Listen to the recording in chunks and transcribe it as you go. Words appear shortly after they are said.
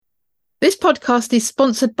This podcast is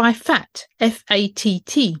sponsored by FATT,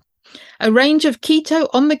 F-A-T-T, a range of keto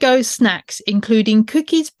on-the-go snacks including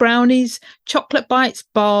cookies, brownies, chocolate bites,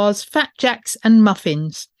 bars, Fat Jacks and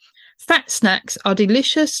muffins. Fat snacks are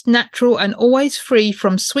delicious, natural and always free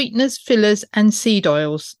from sweeteners, fillers and seed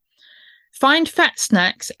oils. Find Fat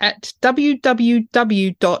Snacks at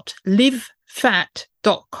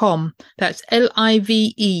www.livefat.com. That's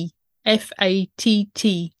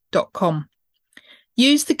LIVEFATT.com.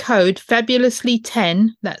 Use the code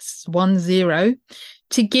FABULOUSLY10, that's 10,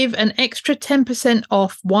 to give an extra 10%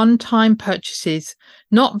 off one-time purchases,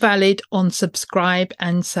 not valid on Subscribe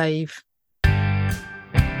and Save.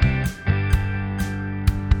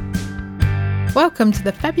 Welcome to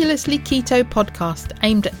the Fabulously Keto podcast,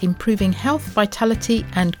 aimed at improving health, vitality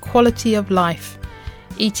and quality of life,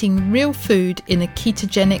 eating real food in a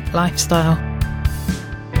ketogenic lifestyle.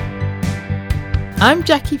 I'm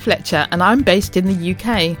Jackie Fletcher and I'm based in the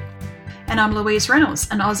UK. And I'm Louise Reynolds,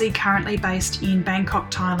 an Aussie currently based in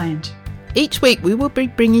Bangkok, Thailand. Each week we will be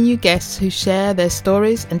bringing you guests who share their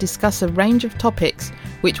stories and discuss a range of topics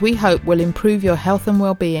which we hope will improve your health and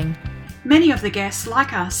well-being. Many of the guests,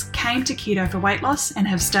 like us, came to keto for weight loss and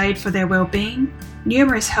have stayed for their well-being,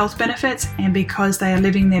 numerous health benefits, and because they are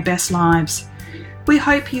living their best lives. We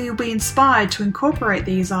hope you will be inspired to incorporate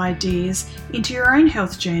these ideas into your own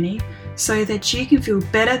health journey so that you can feel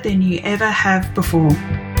better than you ever have before.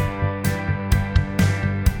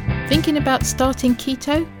 Thinking about starting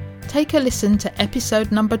keto? Take a listen to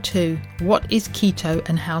episode number 2, What is Keto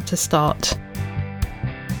and How to Start.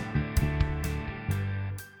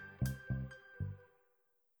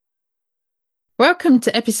 Welcome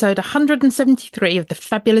to episode 173 of the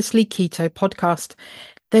Fabulously Keto podcast.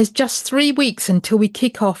 There's just 3 weeks until we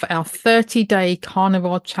kick off our 30-day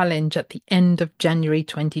carnivore challenge at the end of January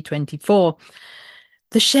 2024.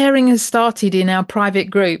 The sharing has started in our private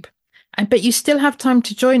group, but you still have time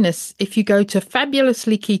to join us if you go to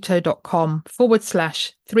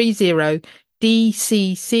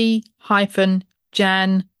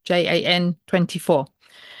fabulouslyketo.com/30DCC-Jan 24.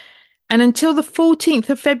 And until the 14th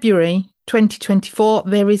of February 2024,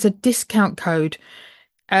 there is a discount code.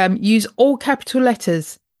 Use all capital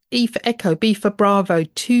letters, E for Echo, B for Bravo,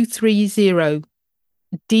 230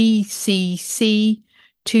 DCC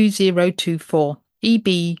 2024,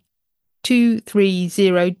 EB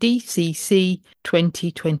 230 DCC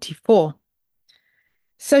 2024.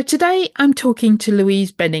 So today I'm talking to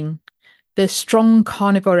Louise Benning, the strong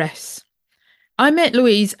carnivoress. I met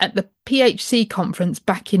Louise at the PHC conference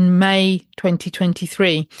back in May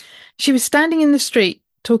 2023. She was standing in the street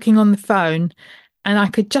talking on the phone, and I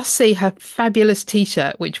could just see her fabulous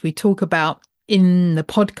t-shirt, which we talk about in the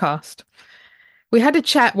podcast. We had a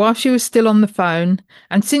chat while she was still on the phone,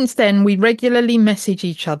 and since then we regularly message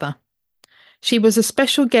each other. She was a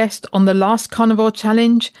special guest on the last Carnivore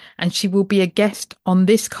Challenge, and she will be a guest on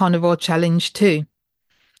this Carnivore Challenge too.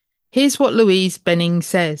 Here's what Louise Benning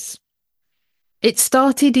says. It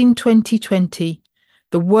started in 2020,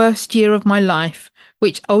 the worst year of my life,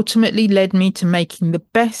 which ultimately led me to making the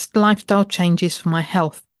best lifestyle changes for my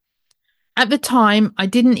health. At the time, I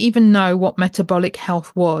didn't even know what metabolic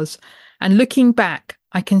health was, and looking back,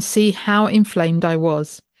 I can see how inflamed I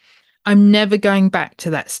was. I'm never going back to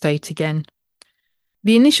that state again.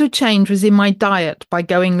 The initial change was in my diet by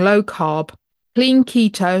going low carb, clean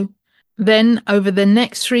keto, then over the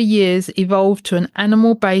next 3 years evolved to an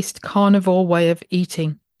animal-based carnivore way of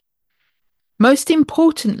eating. Most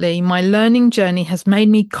importantly, my learning journey has made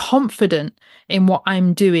me confident in what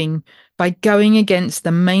I'm doing by going against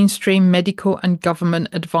the mainstream medical and government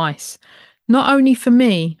advice, not only for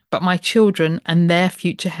me, but my children and their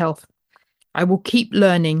future health. I will keep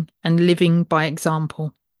learning and living by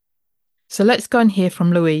example. So let's go and hear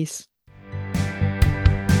from Louise.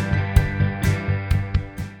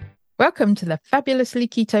 Welcome to the Fabulously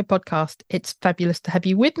Keto podcast. It's fabulous to have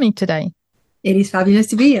you with me today. It is fabulous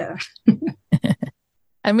to be here.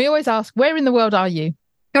 And we always ask, where in the world are you?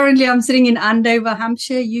 Currently, I'm sitting in Andover,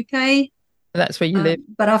 Hampshire, UK. That's where you live.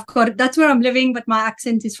 But that's where I'm living, but my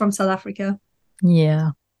accent is from South Africa.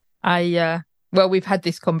 Yeah. Well, we've had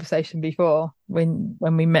this conversation before when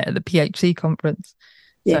we met at the PHC conference.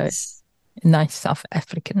 Yes. So, nice South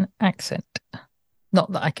African accent.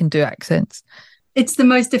 Not that I can do accents. It's the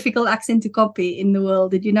most difficult accent to copy in the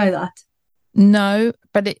world. Did you know that? No,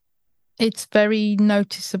 but it's very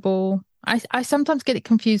noticeable. I sometimes get it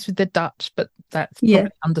confused with the Dutch, but that's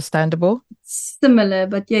probably understandable. Similar,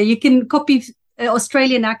 but yeah, you can copy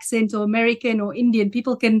Australian accent or American or Indian.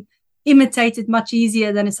 People can imitate it much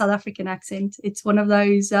easier than a South African accent. It's one of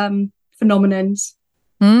those phenomenons.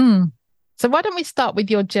 So why don't we start with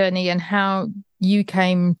your journey and how you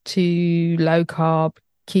came to low carb,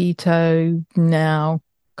 keto, now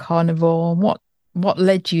carnivore? What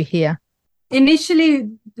led you here? Initially,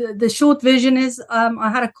 the short version is I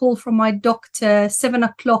had a call from my doctor 7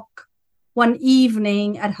 o'clock one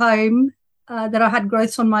evening at home that I had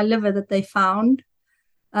growths on my liver that they found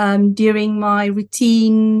during my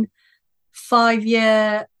routine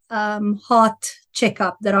 5-year heart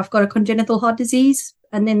checkup, that I've got a congenital heart disease.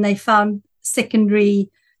 And then they found secondary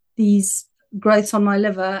these growths on my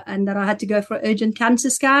liver, and that I had to go for an urgent cancer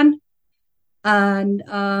scan. And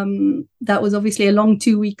that was obviously a long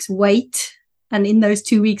 2 weeks wait. And in those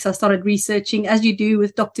 2 weeks, I started researching, as you do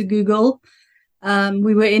with Dr. Google.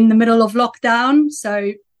 We were in the middle of lockdown.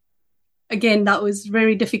 So again, that was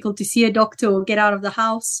very difficult to see a doctor or get out of the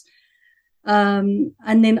house. And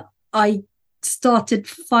then I started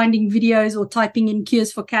finding videos or typing in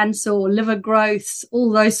cures for cancer or liver growths,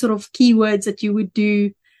 all those sort of keywords that you would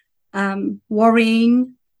do,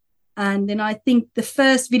 worrying. And then I think the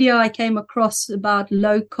first video I came across about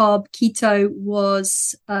low carb keto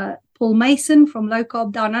was Paul Mason from Low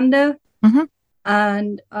Carb Down Under. Mm-hmm.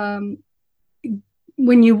 And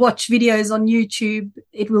when you watch videos on YouTube,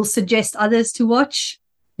 it will suggest others to watch.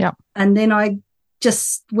 Yeah. And then I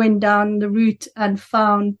just went down the route and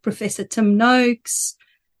found Professor Tim Noakes,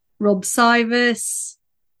 Rob Sivers,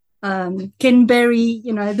 Ken Berry,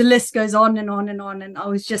 the list goes on and on and on. And I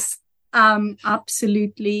was just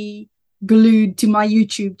absolutely glued to my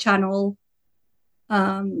YouTube channel,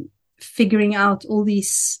 figuring out all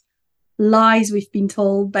these lies we've been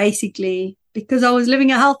told, basically, because I was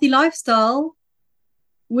living a healthy lifestyle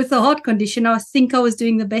with a heart condition. I think I was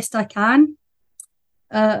doing the best I can,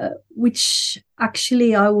 which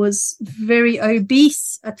actually I was very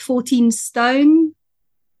obese at 14 stone.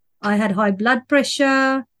 I had high blood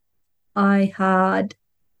pressure. I had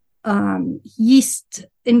yeast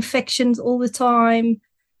infections all the time.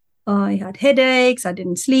 I had headaches. I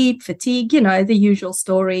didn't sleep, fatigue, the usual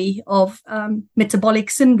story of metabolic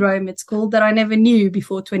syndrome, it's called, that I never knew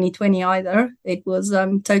before 2020 either. It was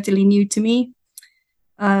totally new to me.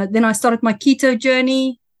 Then I started my keto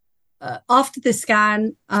journey after the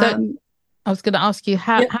scan. So I was going to ask you,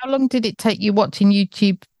 how long did it take you watching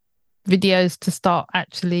YouTube videos to start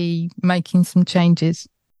actually making some changes?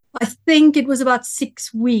 I think it was about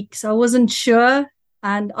 6 weeks. I wasn't sure.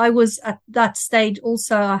 And I was at that stage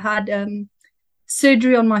also, I had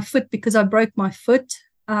surgery on my foot because I broke my foot.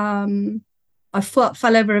 I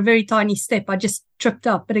fell over a very tiny step. I just tripped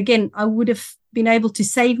up. But again, I would have been able to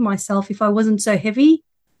save myself if I wasn't so heavy.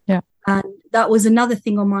 Yeah. And that was another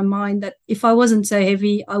thing on my mind, that if I wasn't so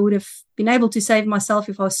heavy, I would have been able to save myself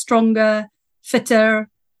if I was stronger, fitter.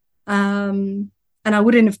 And I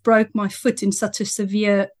wouldn't have broke my foot in such a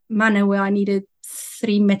severe manner where I needed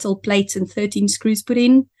 3 metal plates and 13 screws put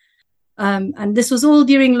in. And this was all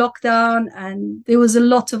during lockdown. And there was a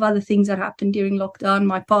lot of other things that happened during lockdown.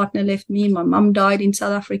 My partner left me. My mum died in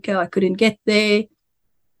South Africa. I couldn't get there.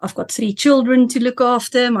 I've got 3 children to look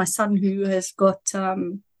after. My son, who has got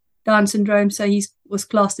Down syndrome, so he was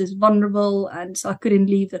classed as vulnerable. And so I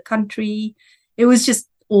couldn't leave the country. It was just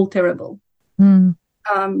all terrible. Mm.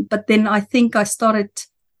 But then I think I started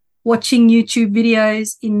watching YouTube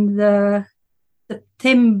videos in the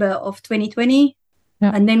September of 2020.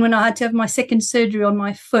 Yeah. And then when I had to have my second surgery on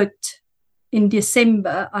my foot in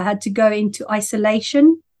December, I had to go into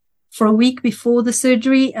isolation for a week before the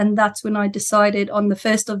surgery. And that's when I decided on the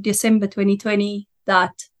 1st of December 2020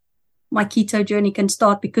 that my keto journey can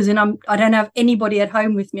start, because then I don't have anybody at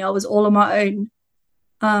home with me. I was all on my own.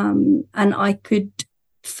 And I could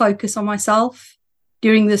focus on myself.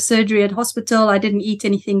 During the surgery at hospital, I didn't eat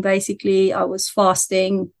anything, basically. I was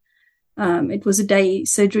fasting. It was a day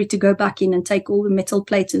surgery to go back in and take all the metal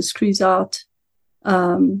plates and screws out.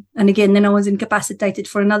 And again, then I was incapacitated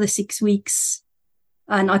for another 6 weeks.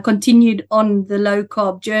 And I continued on the low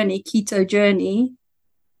carb journey, keto journey,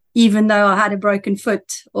 even though I had a broken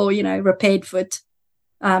foot or, repaired foot.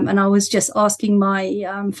 And I was just asking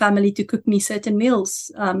my family to cook me certain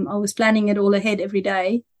meals. I was planning it all ahead every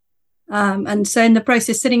day. And so in the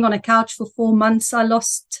process, sitting on a couch for 4 months, I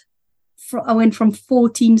went from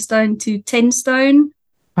 14 stone to 10 stone.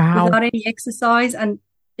 Wow. Without any exercise. And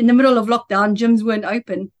in the middle of lockdown, gyms weren't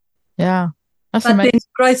open. Yeah. That's but amazing. then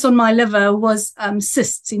growth on my liver was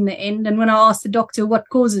cysts in the end. And when I asked the doctor what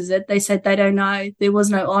causes it, they said they don't know. There was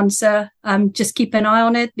no answer. Just keep an eye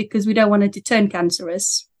on it because we don't want it to turn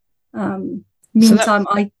cancerous. Meantime,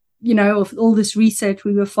 of all this research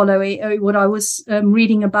we were following, what I was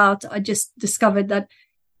reading about, I just discovered that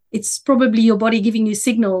it's probably your body giving you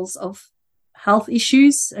signals of health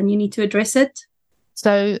issues and you need to address it.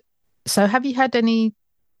 So So have you had any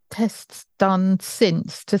tests done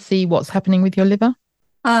since to see what's happening with your liver?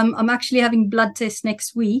 I'm actually having blood tests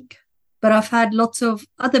next week, but I've had lots of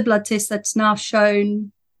other blood tests that's now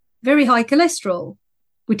shown very high cholesterol,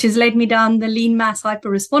 which has led me down the lean mass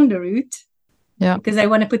hyperresponder route. Yeah. Because they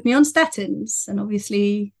want to put me on statins, and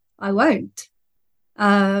obviously I won't.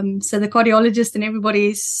 So the cardiologist and everybody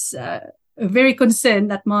is very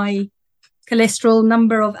concerned that my cholesterol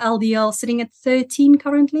number of LDL sitting at 13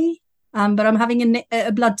 currently. But I'm having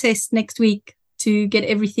a blood test next week to get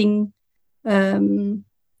everything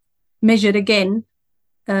measured again,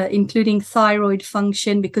 including thyroid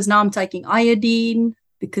function, because now I'm taking iodine,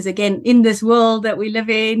 because again, in this world that we live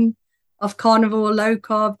in, of carnivore, low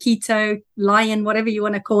carb, keto, lion, whatever you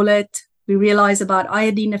want to call it, we realize about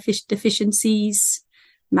iodine deficiencies,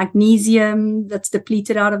 magnesium that's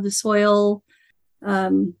depleted out of the soil.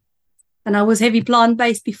 And I was heavy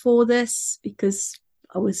plant-based before this because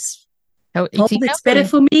I was told it's better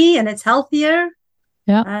for me and it's healthier.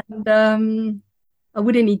 Yeah. And I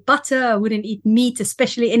wouldn't eat butter. I wouldn't eat meat,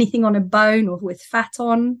 especially anything on a bone or with fat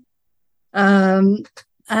on.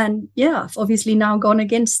 And yeah, I've obviously now gone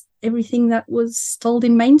against everything that was told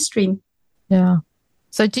in mainstream. Yeah.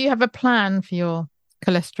 So do you have a plan for your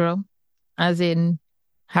cholesterol, as in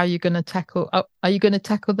how you're going to tackle, are you going to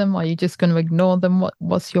tackle them? Or are you just going to ignore them?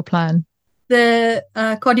 What's your plan? The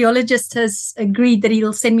cardiologist has agreed that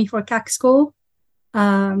he'll send me for a CAC score,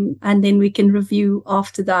 and then we can review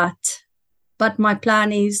after that. But my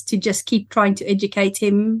plan is to just keep trying to educate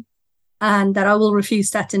him, and that I will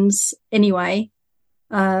refuse statins anyway.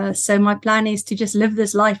 So my plan is to just live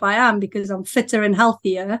this life I am, because I'm fitter and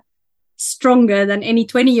healthier, stronger than any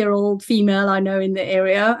 20-year-old female I know in the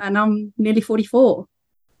area, and I'm nearly 44.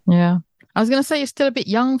 Yeah. I was going to say you're still a bit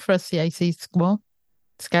young for a CAC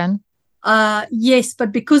scan. Yes,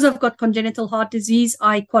 but because I've got congenital heart disease,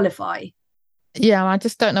 I qualify. Yeah, I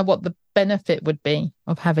just don't know what the benefit would be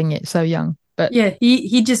of having it so young. But yeah,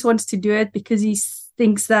 he just wants to do it because he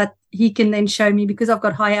thinks that he can then show me, because I've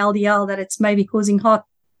got high LDL, that it's maybe causing heart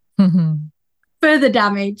further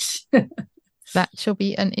damage. That shall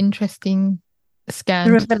be an interesting scan.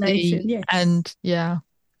 The revelation, yes. And yeah,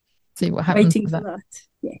 see what happens. Waiting for that.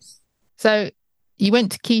 Yes. So you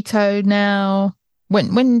went to keto now.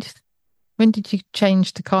 When did you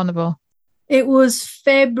change to carnivore? It was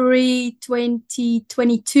February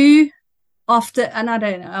 2022. And I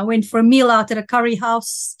don't know, I went for a meal out at a curry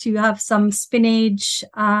house to have some spinach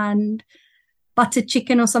and butter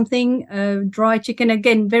chicken or something, dry chicken,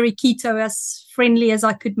 again, very keto, as friendly as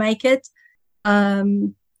I could make it.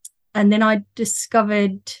 And then I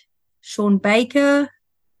discovered Sean Baker,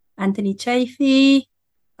 Anthony Chafee,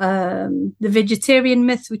 The Vegetarian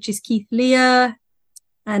Myth, which is Keith Lear.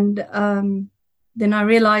 And then I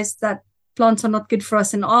realized that plants are not good for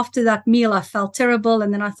us. And after that meal, I felt terrible.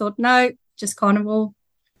 And then I thought, no, just carnivore.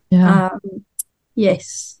 Yeah.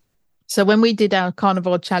 Yes. So when we did our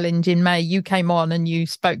carnivore challenge in May, you came on and you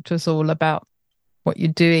spoke to us all about what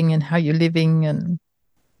you're doing and how you're living. And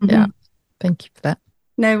yeah, thank you for that.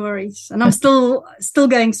 No worries. And I'm still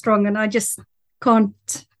going strong, and I just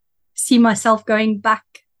can't see myself going back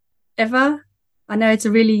ever. I know it's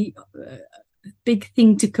a really big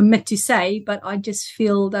thing to commit to say, but I just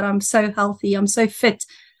feel that I'm so healthy. I'm so fit,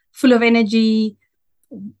 full of energy.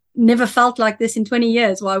 Never felt like this in 20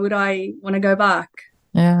 years. Why would I want to go back?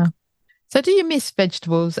 Yeah. So do you miss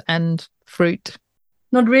vegetables and fruit?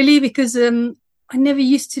 Not really, because I never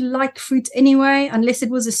used to like fruit anyway, unless it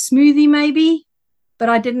was a smoothie maybe, but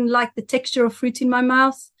I didn't like the texture of fruit in my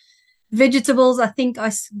mouth. Vegetables, I think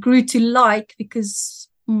I grew to like because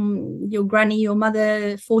your granny, your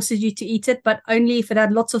mother forces you to eat it, but only if it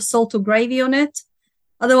had lots of salt or gravy on it.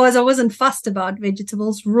 Otherwise, I wasn't fussed about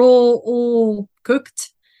vegetables, raw or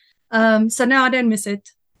cooked. So now I don't miss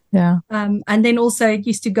it. Yeah. And then also it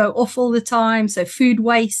used to go off all the time. So food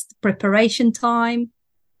waste, preparation time.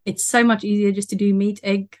 It's so much easier just to do meat,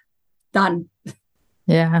 egg, done.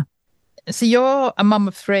 Yeah. So you're a mum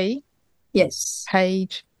of 3. Yes.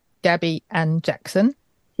 Paige, Gabby and Jackson.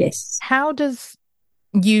 Yes. How does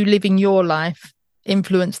you living your life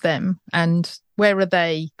influence them, and where are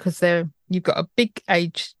they? Because you've got a big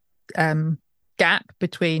age gap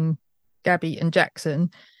between Gabby and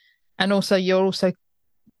Jackson, and also you're also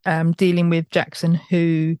dealing with Jackson,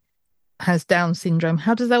 who has Down syndrome.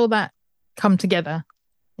 How does all that come together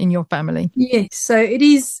in your family? Yes, so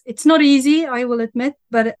it's not easy, I will admit,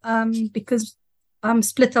 but because I'm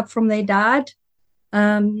split up from their dad,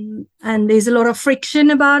 and there's a lot of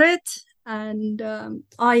friction about it, and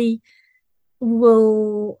I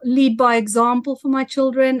will lead by example for my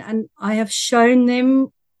children, and I have shown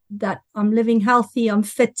them that I'm living healthy, I'm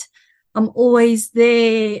fit, I'm always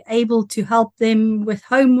there, able to help them with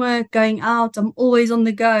homework, going out. I'm always on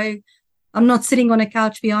the go. I'm not sitting on a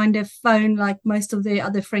couch behind a phone like most of their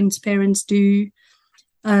other friends' parents do.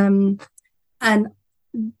 And I'm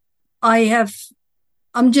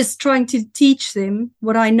just trying to teach them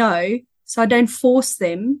what I know, so I don't force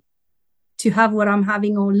them to have what I'm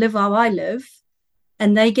having or live how I live,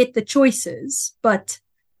 and they get the choices. But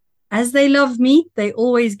as they love meat, they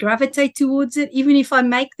always gravitate towards it. Even if I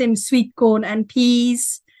make them sweet corn and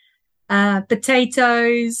peas,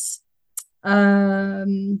 potatoes,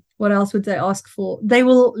 what else would they ask for? They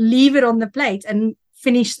will leave it on the plate and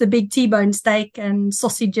finish the big T-bone steak and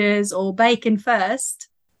sausages or bacon first.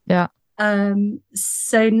 Yeah.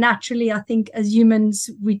 So naturally, I think as humans,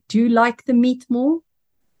 we do like the meat more.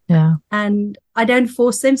 Yeah. And I don't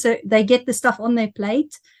force them, so they get the stuff on their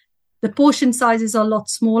plate. The portion sizes are a lot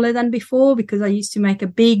smaller than before because I used to make a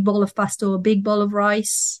big bowl of pasta or a big bowl of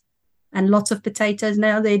rice and lots of potatoes.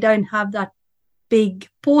 Now they don't have that big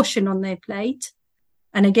portion on their plate.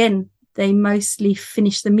 And again, they mostly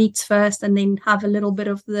finish the meats first and then have a little bit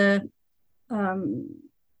of the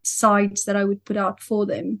sides that I would put out for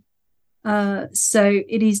them. So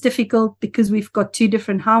it is difficult because we've got two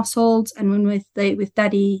different households, and when with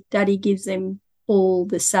daddy gives them all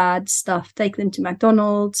the sad stuff, take them to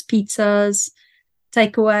McDonald's, pizzas,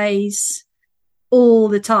 takeaways all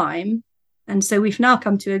the time. And so we've now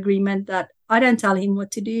come to agreement that I don't tell him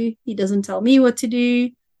what to do. He doesn't tell me what to do.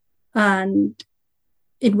 And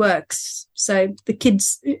it works. So the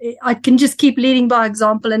kids, I can just keep leading by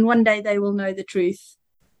example, and one day they will know the truth.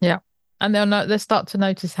 Yeah. And they'll start to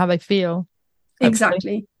notice how they feel. Hopefully.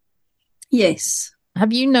 Exactly. Yes.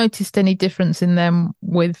 Have you noticed any difference in them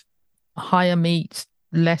with higher meat,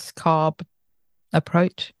 less carb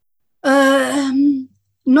approach?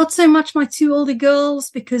 Not so much my two older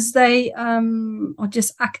girls because they are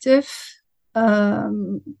just active.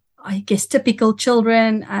 I guess typical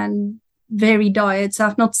children and varied diets.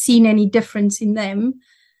 I've not seen any difference in them.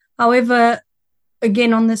 However,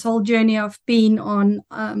 again, on this whole journey I've been on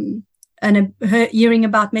and hearing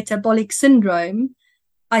about metabolic syndrome,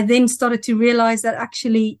 I then started to realize that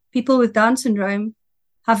actually people with Down syndrome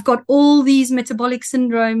have got all these metabolic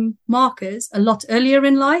syndrome markers a lot earlier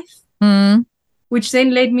in life, which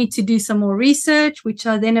then led me to do some more research, which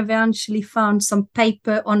I then eventually found some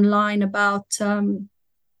paper online about on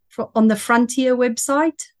the Frontier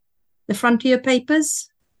website, the Frontier papers.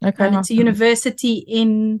 Okay. And it's a university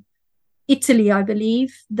in Italy, I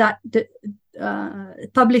believe, that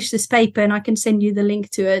published this paper, and I can send you the link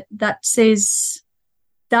to it, that says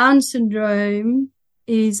Down syndrome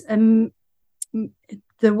is the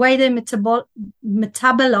way they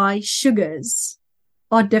metabolize sugars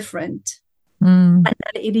are different. And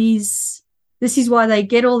that this is why they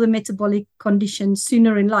get all the metabolic conditions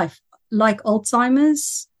sooner in life, like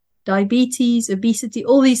Alzheimer's, diabetes, obesity.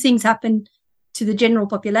 All these things happen to the general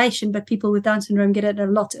population, but people with Down syndrome get it a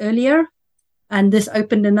lot earlier. And this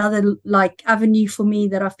opened another avenue for me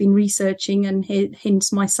that I've been researching, and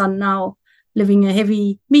hence my son now living a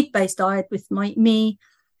heavy meat-based diet with me.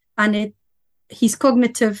 And his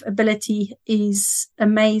cognitive ability is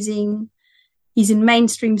amazing. He's in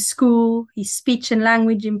mainstream school. His speech and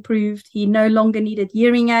language improved. He no longer needed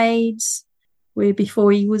hearing aids, where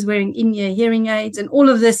before he was wearing in-ear hearing aids. And all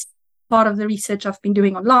of this part of the research I've been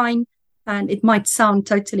doing online. And it might sound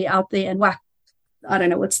totally out there and whack. I don't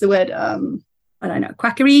know what's the word. I don't know,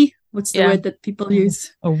 quackery. What's the word that people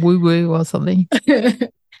use? Or woo-woo or something.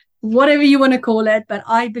 Whatever you want to call it. But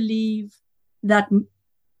I believe that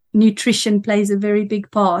nutrition plays a very big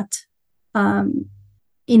part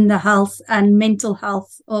in the health and mental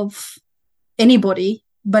health of anybody,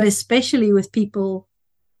 but especially with people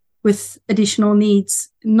with additional needs,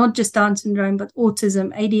 not just Down syndrome, but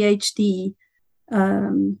autism, ADHD.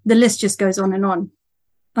 The list just goes on and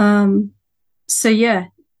on. So yeah,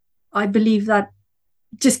 I believe that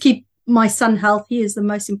just keep my son healthy is the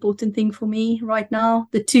most important thing for me right now.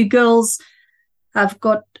 The two girls have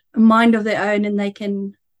got a mind of their own and they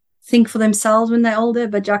can think for themselves when they're older,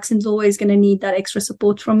 but Jackson's always going to need that extra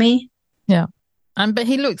support from me. Yeah. But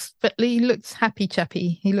he looks happy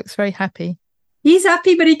chappy. He looks very happy. He's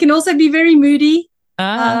happy, but he can also be very moody.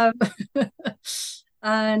 Ah.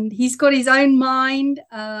 And he's got his own mind.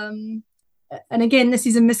 And again, this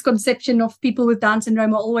is a misconception of people with Down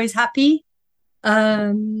syndrome are always happy.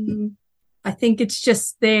 I think it's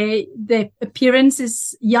just their appearance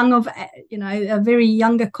is young of, a very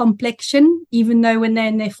younger complexion, even though when they're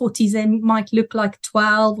in their 40s, they might look like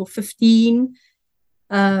 12 or 15.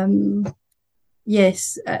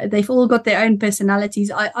 Yes, they've all got their own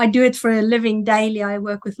personalities. I do it for a living daily. I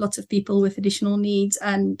work with lots of people with additional needs,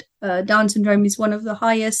 and Down syndrome is one of the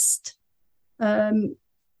highest um,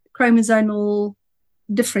 chromosomal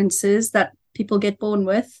differences that people get born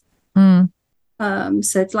with. Mm.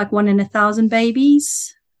 So it's like 1 in 1,000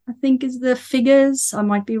 babies, I think is the figures. I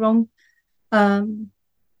might be wrong. And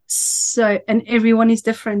everyone is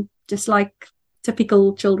different, just like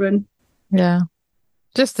typical children. Yeah.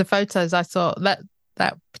 Just the photos I saw, that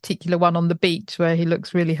particular one on the beach where he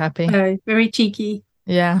looks really happy. Oh, very cheeky.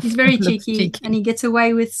 Yeah. He's very Looks cheeky, and he gets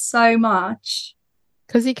away with so much.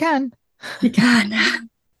 Because he can. He can.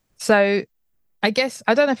 So I guess,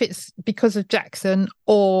 I don't know if it's because of Jackson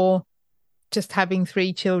or just having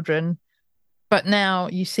 3 children, but now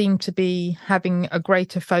you seem to be having a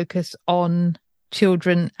greater focus on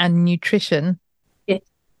children and nutrition. Yes.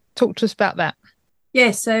 Talk to us about that.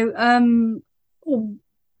 Yeah, so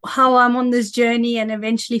how I'm on this journey, and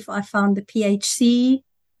eventually I found the PHC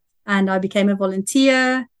and I became a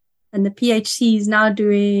volunteer, and the PHC is now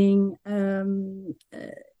doing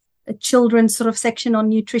a children's sort of section on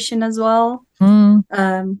nutrition as well,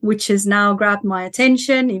 which has now grabbed my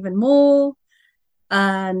attention even more.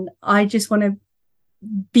 And I just want to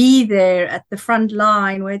be there at the front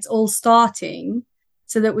line where it's all starting,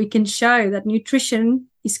 so that we can show that nutrition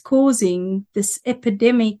is causing this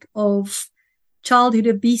epidemic of childhood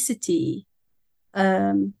obesity,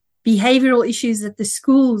 behavioral issues that the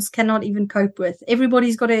schools cannot even cope with.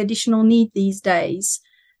 Everybody's got an additional need these days.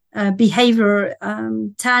 Behavior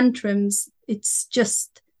tantrums, it's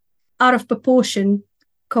just out of proportion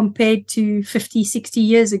compared to 50, 60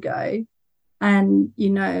 years ago. And,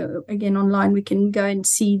 again, online we can go and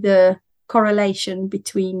see the correlation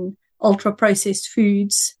between ultra-processed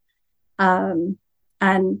foods and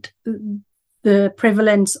the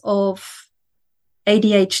prevalence of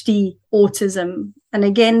ADHD, autism. And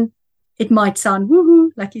again, it might sound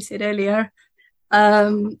woohoo, like you said earlier.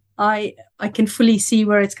 I can fully see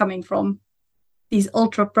where it's coming from. These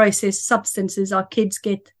ultra-processed substances our kids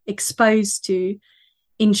get exposed to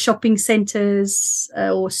in shopping centres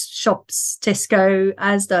or shops, Tesco,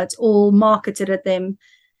 Asda, it's all marketed at them.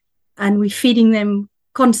 And we're feeding them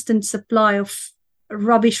constant supply of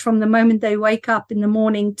rubbish from the moment they wake up in the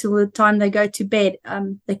morning till the time they go to bed.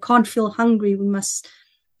 They can't feel hungry. We must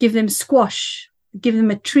give them squash, give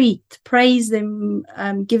them a treat, praise them,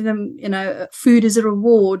 give them, food as a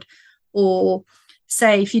reward, or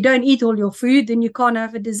say, if you don't eat all your food, then you can't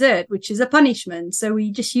have a dessert, which is a punishment. So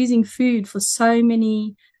we're just using food for so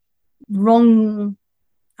many wrong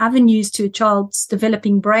avenues to a child's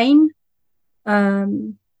developing brain.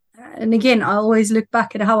 And again, I always look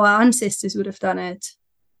back at how our ancestors would have done it.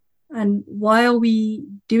 And why are we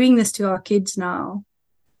doing this to our kids now?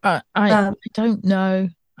 I don't know.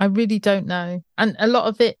 I really don't know. And a lot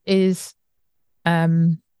of it is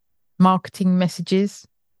marketing messages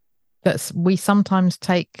that we sometimes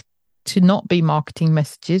take to not be marketing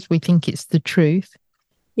messages. We think it's the truth.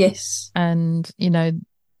 Yes. And,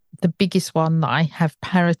 the biggest one that I have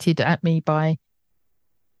parroted at me by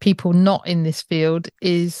people not in this field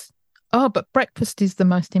is, but breakfast is the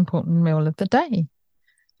most important meal of the day.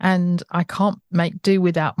 And I can't make do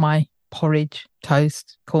without my porridge,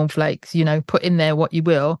 toast, cornflakes, put in there what you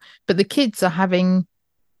will. But the kids are having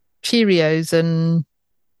Cheerios and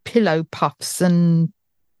pillow puffs and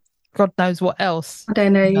God knows what else. I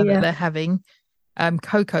don't know, that they're having,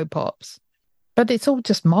 Cocoa Pops. But it's all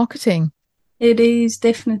just marketing. It is,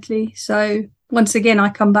 definitely. So once again, I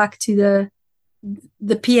come back to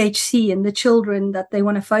the PHC and the children that they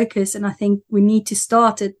want to focus. And I think we need to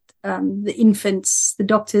start at the infants, the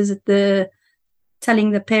doctors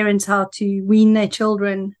telling the parents how to wean their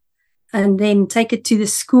children, and then take it to the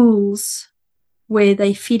schools where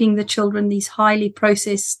they're feeding the children these highly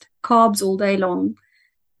processed carbs all day long.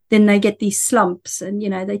 Then they get these slumps and,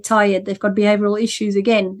 they're tired. They've got behavioral issues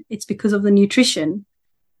again. It's because of the nutrition.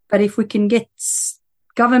 But if we can get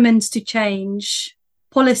governments to change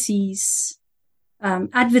policies,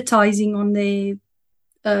 advertising on their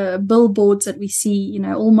billboards that we see,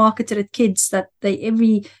 all marketed at kids, that they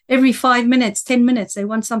every 5 minutes, 10 minutes, they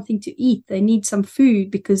want something to eat. They need some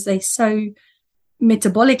food because they're so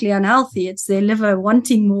metabolically unhealthy. It's their liver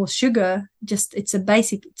wanting more sugar. It's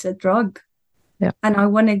a drug. Yeah. And I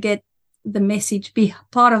want to get the message, be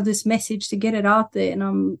part of this message to get it out there. And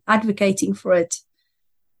I'm advocating for it.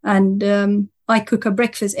 And I cook a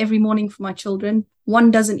breakfast every morning for my children. One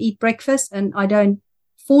doesn't eat breakfast and I don't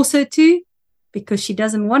force her to because she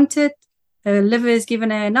doesn't want it. Her liver has given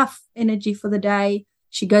her enough energy for the day.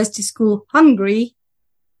 She goes to school hungry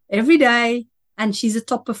every day and she's a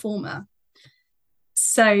top performer.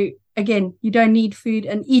 So again, you don't need food.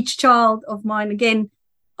 And each child of mine, again,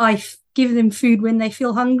 give them food when they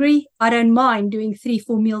feel hungry. I don't mind doing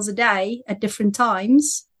 3-4 meals a day at different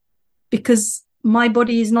times because my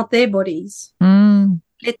body is not their bodies.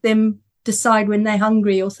 Let them decide when they're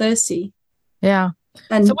hungry or thirsty. Yeah.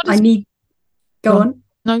 And so go on.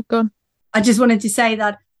 No, go on. I just wanted to say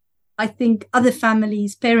that I think other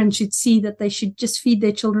families, parents should see that they should just feed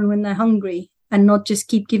their children when they're hungry and not just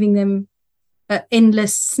keep giving them an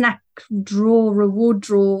endless snack drawer, reward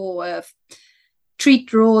drawer, treat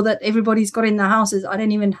drawer that everybody's got in their houses. I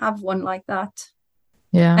don't even have one like that.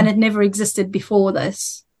 Yeah. And it never existed before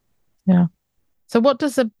this. Yeah. So what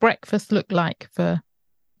does a breakfast look like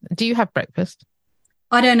do you have breakfast?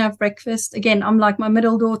 I don't have breakfast. Again, I'm like my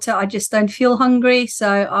middle daughter. I just don't feel hungry.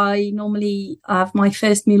 So I normally have my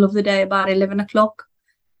first meal of the day about 11 o'clock.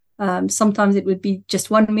 Sometimes it would be just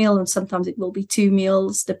one meal and sometimes it will be 2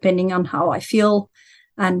 meals, depending on how I feel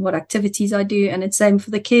and what activities I do. And it's same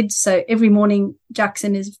for the kids. So every morning,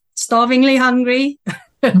 Jackson is starvingly hungry,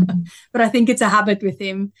 but I think it's a habit with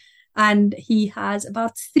him. And he has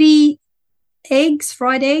about 3 eggs,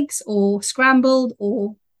 fried eggs or scrambled,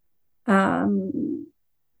 or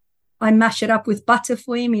I mash it up with butter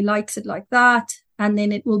for him. He likes it like that. And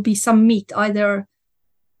then it will be some meat, either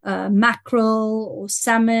mackerel or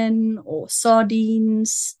salmon or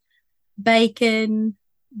sardines, bacon,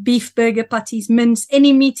 beef burger patties, mince,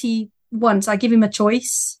 any meat he wants. I give him a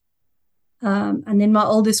choice. And then my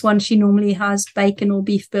oldest one, she normally has bacon or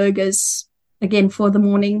beef burgers, again, for the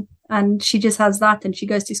morning. And she just has that and she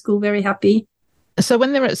goes to school very happy. So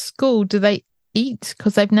when they're at school, do they eat?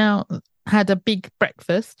 Because they've now had a big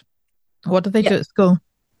breakfast. What do they do at school?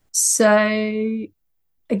 So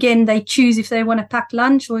again, they choose if they want a packed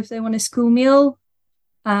lunch or if they want a school meal.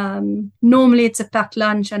 Normally it's a packed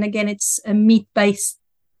lunch. And again, it's a meat-based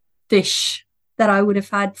dish that I would have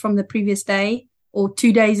had from the previous day or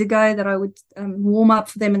 2 days ago that I would warm up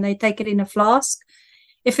for them and they take it in a flask.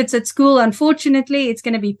 If it's at school, unfortunately, it's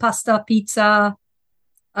going to be pasta, pizza,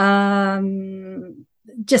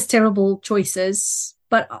 just terrible choices.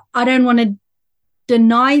 But I don't want to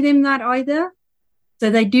deny them that either. So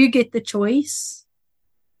they do get the choice.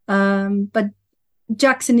 But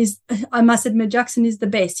Jackson I must admit, Jackson is the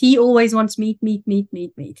best. He always wants meat.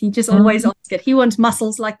 He just always asks it. He wants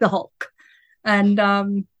muscles like the Hulk.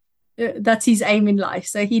 And that's his aim in life.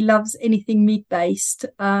 So he loves anything meat-based.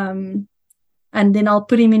 And then I'll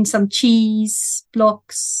put him in some cheese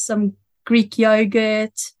blocks, some Greek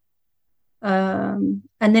yogurt. And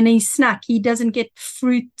then his snack, he doesn't get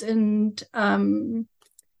fruit and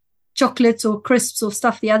chocolates or crisps or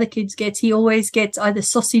stuff the other kids get. He always gets either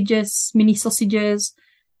sausages, mini sausages,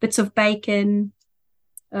 bits of bacon.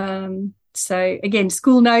 So again,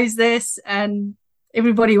 school knows this and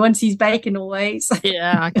everybody wants his bacon always.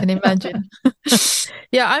 Yeah, I can imagine.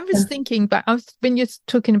 Yeah, I was thinking back, when you're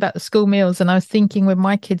talking about the school meals, and I was thinking when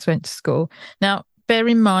my kids went to school. Now, bear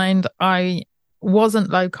in mind, I wasn't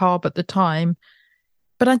low carb at the time,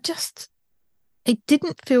 but it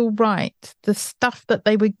didn't feel right, the stuff that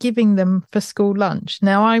they were giving them for school lunch.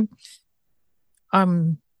 Now,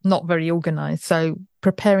 I'm not very organised, so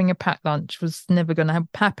preparing a packed lunch was never going to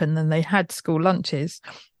happen, and they had school lunches.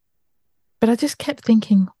 But I just kept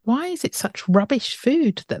thinking, why is it such rubbish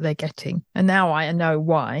food that they're getting? And now I know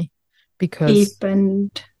why. Because cheap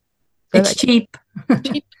and it's cheap.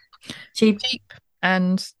 Cheap.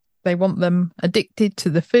 And they want them addicted to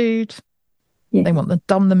the food. Yeah. They want to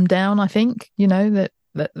dumb them down, I think, that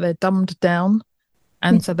they're dumbed down.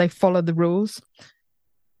 And so they follow the rules.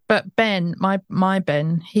 But Ben, my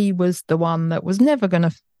Ben, he was the one that was never going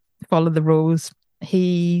to follow the rules.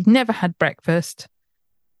 He never had breakfast.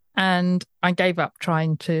 And I gave up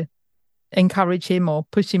trying to encourage him or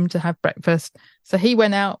push him to have breakfast. So he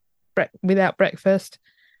went out without breakfast.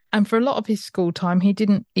 And for a lot of his school time, he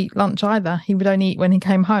didn't eat lunch either. He would only eat when he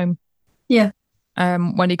came home. Yeah.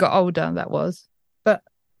 When he got older, that was. But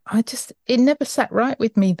it never sat right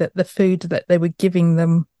with me that the food that they were giving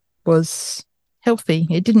them was healthy.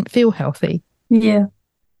 It didn't feel healthy. Yeah.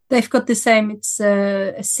 They've got the same. It's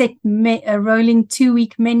a rolling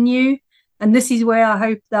 2-week menu. And this is where I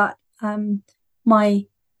hope that my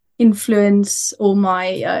influence or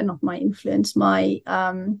not my influence, my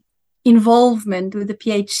involvement with the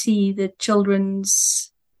PHC, the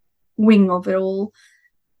children's wing of it all,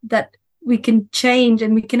 that we can change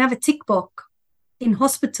and we can have a tick box in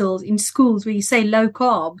hospitals, in schools where you say low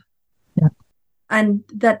carb. Yeah. And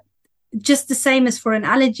that just the same as for an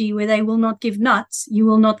allergy where they will not give nuts, you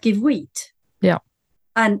will not give wheat. Yeah.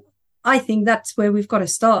 And I think that's where we've got to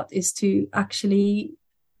start, is to actually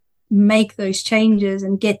make those changes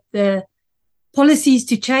and get the policies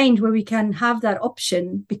to change where we can have that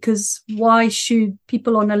option, because why should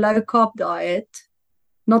people on a low carb diet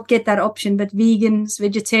not get that option, but vegans,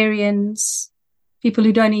 vegetarians, people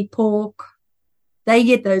who don't eat pork, they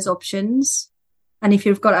get those options. And if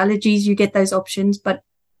you've got allergies, you get those options, but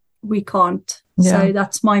we can't. Yeah. So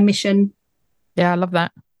that's my mission. Yeah, I love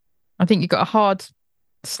that. I think you've got a hard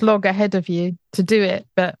slog ahead of you to do it,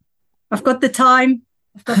 but I've got the time,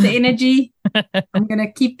 I've got the energy. I'm going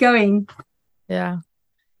to keep going. Yeah.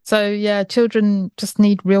 So, yeah, children just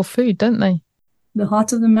need real food, don't they? The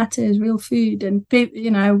heart of the matter is real food. And,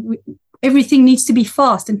 everything needs to be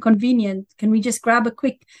fast and convenient. Can we just grab a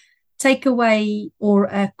quick takeaway or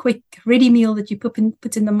a quick ready meal that you put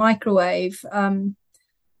in the microwave?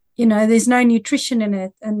 There's no nutrition in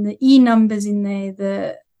it, and the E numbers in there,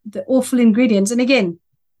 the awful ingredients. And again,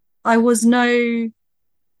 I was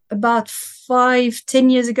about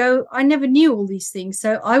 5-10 years ago, I never knew all these things.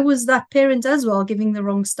 So I was that parent as well, giving the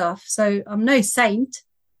wrong stuff. So I'm no saint,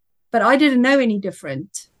 but I didn't know any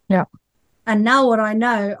different. Yeah. And now what I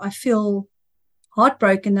know, I feel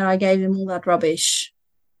heartbroken that I gave them all that rubbish.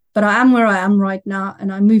 But I am where I am right now,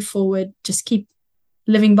 and I move forward, just keep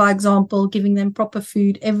living by example, giving them proper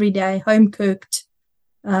food every day, home cooked.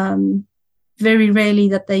 Very rarely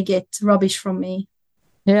that they get rubbish from me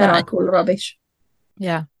that I call rubbish.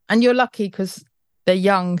 Yeah. And you're lucky because they're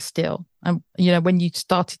young still. And, when you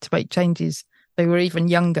started to make changes, they were even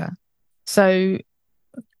younger. So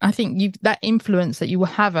I think that influence that you will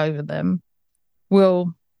have over them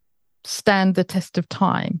will stand the test of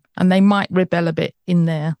time, and they might rebel a bit in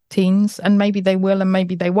their teens, and maybe they will and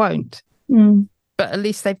maybe they won't. But at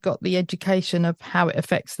least they've got the education of how it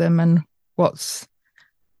affects them and what's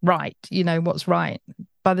right, what's right.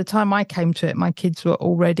 By the time I came to it, my kids were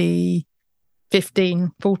already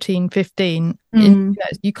 14, 15.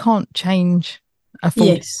 You can't change a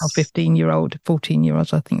 14 or 15-year-old,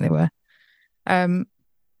 14-year-olds, I think they were.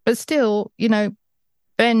 But still,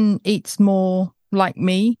 Ben eats more like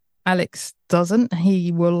me. Alex doesn't.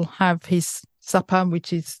 He will have his supper,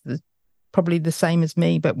 which is probably the same as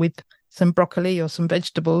me, but with some broccoli or some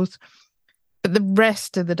vegetables. But the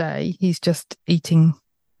rest of the day, he's just eating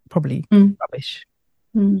probably rubbish.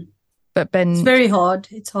 But Ben... It's very hard.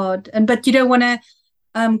 It's hard. But you don't want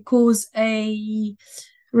to cause a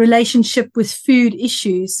relationship with food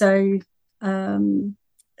issues. So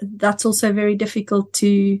that's also very difficult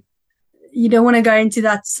to... You don't want to go into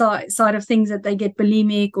that side of things that they get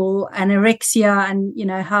bulimic or anorexia and,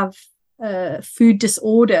 have a food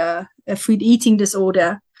disorder, a food eating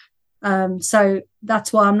disorder. So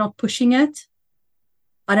that's why I'm not pushing it.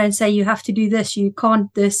 I don't say you have to do this, you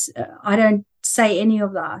can't this. I don't say any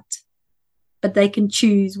of that. But they can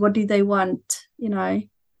choose. What do they want?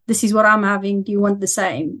 This is what I'm having. Do you want the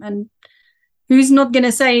same? And who's not going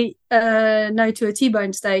to say no to a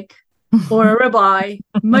T-bone steak or a ribeye?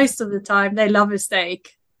 Most of the time, they love a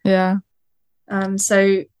steak. Yeah.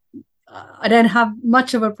 So I don't have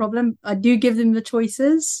much of a problem. I do give them the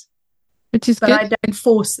choices, which is but good. I don't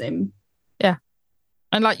force them. Yeah.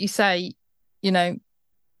 And like you say,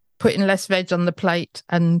 putting less veg on the plate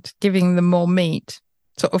and giving them more meat,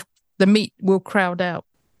 sort of the meat will crowd out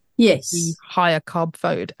the higher carb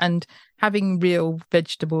food, and having real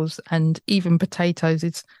vegetables and even potatoes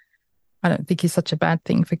I don't think is such a bad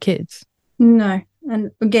thing for kids. No.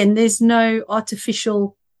 And again, there's no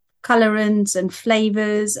artificial colorants and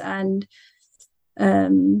flavors and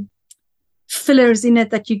fillers in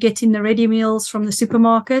it that you get in the ready meals from the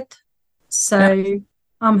supermarket. So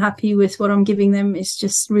I'm happy with what I'm giving them. It's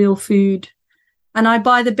just real food. And I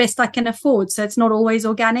buy the best I can afford. So it's not always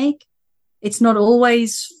organic. It's not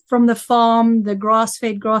always from the farm, the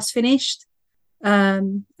grass-fed, grass-finished.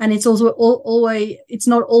 And it's also always, it's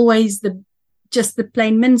not always just the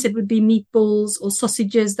plain mince. It would be meatballs or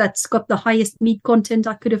sausages that's got the highest meat content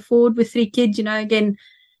I could afford with 3 kids. Again,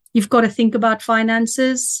 you've got to think about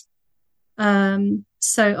finances. So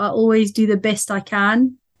I always do the best I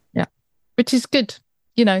can. Yeah. Which is good.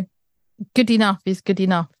 Good enough is good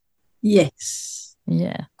enough. Yes.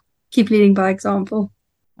 Yeah. Keep leading by example.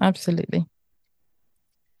 Absolutely.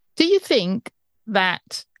 Do you think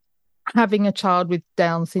that having a child with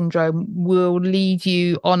Down syndrome will lead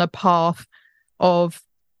you on a path of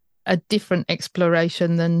a different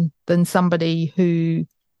exploration than somebody who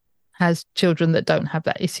has children that don't have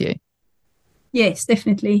that issue? Yes,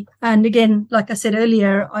 definitely. And again, like I said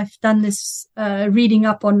earlier, I've done this reading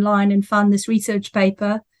up online and found this research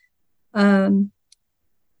paper. And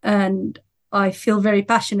I feel very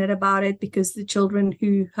passionate about it because the children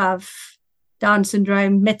who have Down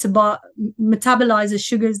syndrome metabolize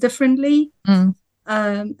sugars differently.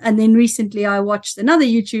 And then recently I watched another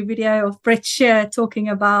YouTube video of Brett Shear talking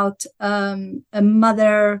about a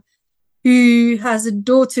mother who has a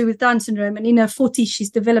daughter with Down syndrome, and in her 40s,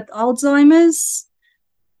 she's developed Alzheimer's.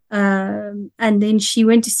 And then she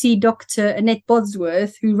went to see Dr. Annette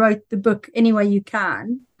Bosworth, who wrote the book Any Way You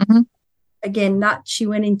Can. Mm-hmm. Again, that she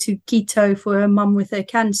went into keto for her mum with her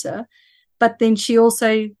cancer. But then she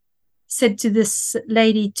also said to this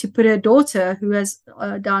lady to put her daughter, who has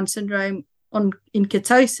Down syndrome, in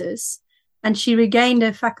ketosis, and she regained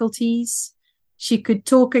her faculties. She could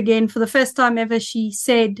talk again. For the first time ever, she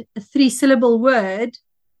said a 3-syllable word.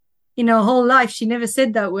 In her whole life, she never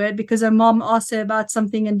said that word because her mom asked her about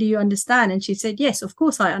something, and do you understand? And she said, yes, of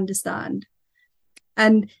course I understand.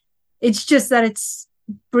 And it's just that it's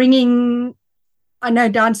bringing, I know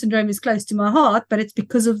Down syndrome is close to my heart, but it's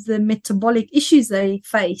because of the metabolic issues they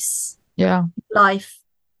face in life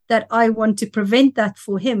that I want to prevent that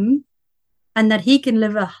for him, and that he can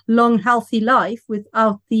live a long, healthy life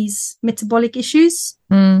without these metabolic issues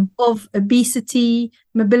of obesity,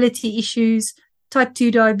 mobility issues, type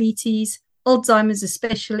 2 diabetes, Alzheimer's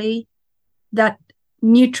especially. That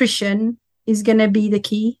nutrition is going to be the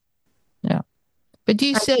key. Yeah. But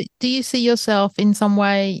do you see yourself in some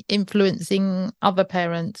way influencing other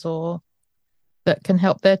parents or that can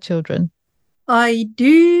help their children? I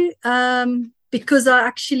do, because I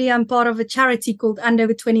actually am part of a charity called And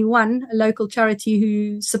Over 21, a local charity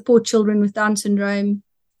who support children with Down syndrome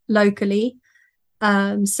locally.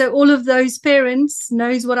 So all of those parents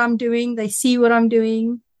knows what I'm doing. They see what I'm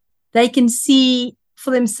doing. They can see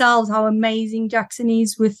for themselves how amazing Jackson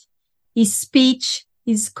is with his speech,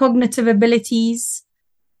 his cognitive abilities.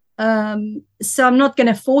 So I'm not going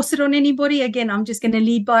to force it on anybody. Again, I'm just going to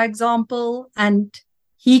lead by example, and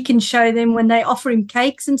he can show them when they offer him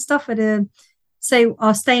cakes and stuff at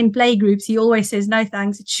our stay and play groups. He always says, no,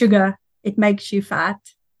 thanks. It's sugar. It makes you fat.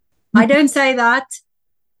 I don't say that.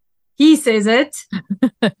 He says it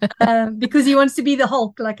because he wants to be the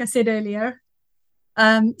Hulk, like I said earlier.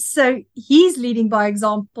 So he's leading by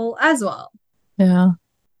example as well. Yeah.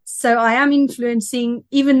 So I am influencing,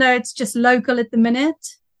 even though it's just local at the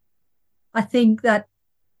minute. I think that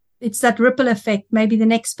it's that ripple effect. Maybe the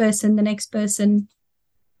next person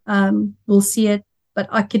will see it. But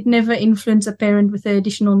I could never influence a parent with an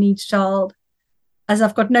additional needs child, as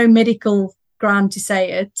I've got no medical ground to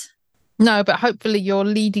say it. No, but hopefully you're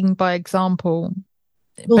leading by example.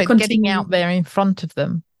 We'll but getting out there in front of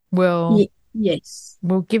them will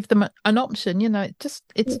give them an option. You know,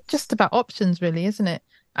 it's just about options, really, isn't it?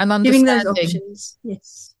 And understanding. Giving those options,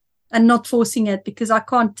 yes. And not forcing it, because I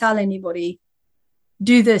can't tell anybody,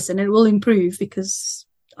 do this and it will improve, because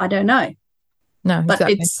I don't know. No, but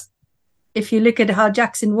exactly. If you look at how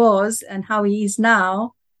Jackson was and how he is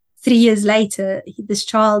now, 3 years later, this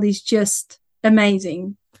child is just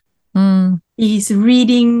amazing. He's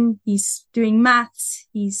reading, he's doing maths,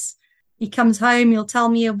 he comes home, he'll tell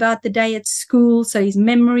me about the day at school, so his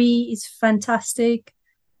memory is fantastic.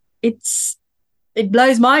 It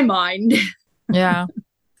blows my mind. Yeah.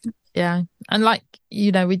 And like,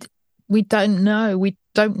 you know, we don't know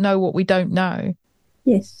what we don't know.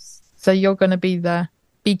 Yes. So you're going to be the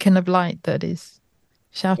beacon of light that is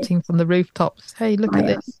shouting from the rooftops, hey, look at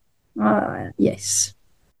this. Yes.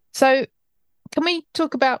 So can we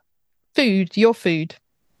talk about food, your food?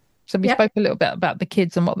 So we spoke a little bit about the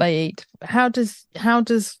kids and what they eat. How does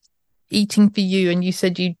eating for you, and you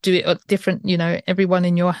said you do it at different, you know, everyone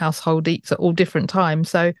in your household eats at all different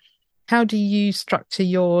times. So how do you structure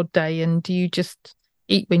your day, and do you just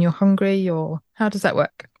eat when you're hungry, or how does that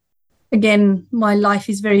work? Again, my life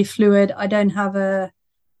is very fluid. I don't have a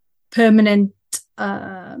permanent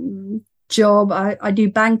job. I do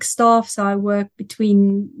bank staff, so I work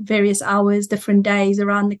between various hours, different days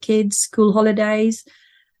around the kids' school holidays.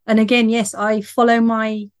 And again, yes, I follow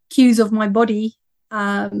my cues of my body.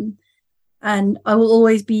 And I will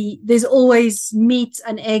always there's always meat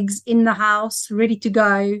and eggs in the house ready to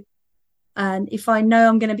go. And if I know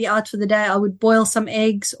I'm going to be out for the day, I would boil some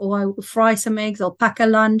eggs, or I will fry some eggs. I'll pack a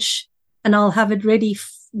lunch and I'll have it ready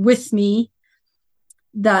with me,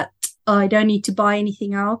 that I don't need to buy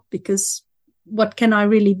anything out, because what can I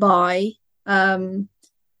really buy? And,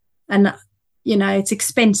 you know, it's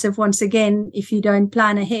expensive once again if you don't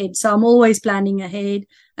plan ahead. So I'm always planning ahead.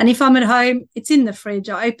 And if I'm at home, it's in the fridge.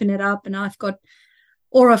 I open it up and I've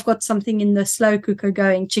got something in the slow cooker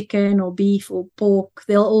going, chicken or beef or pork.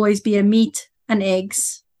 There'll always be a meat and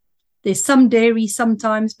eggs. There's some dairy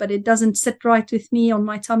sometimes, but it doesn't sit right with me on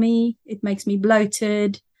my tummy. It makes me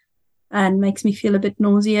bloated and makes me feel a bit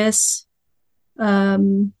nauseous.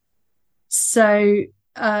 So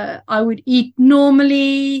I would eat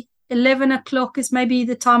normally 11 o'clock is maybe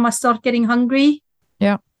the time I start getting hungry.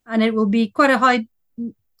 Yeah. And it will be quite a high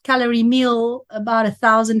calorie meal, about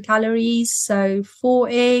 1,000 calories. So 4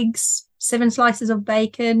 eggs, 7 slices of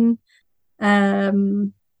bacon.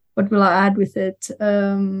 What will I add with it?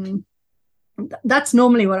 That's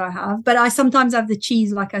normally what I have, but I sometimes have the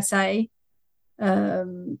cheese, like I say.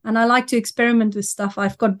 And I like to experiment with stuff.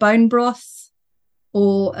 I've got bone broth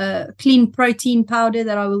or clean protein powder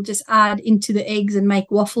that I will just add into the eggs and make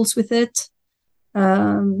waffles with it.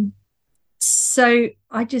 So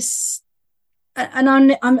I just, and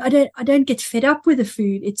I don't get fed up with the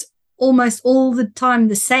food. It's almost all the time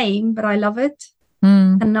the same, but I love it.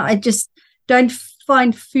 And I just don't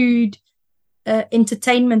find food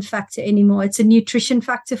entertainment factor anymore. It's a nutrition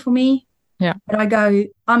factor for me. Yeah. But I go,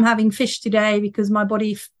 I'm having fish today because my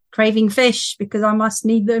body craving fish because I must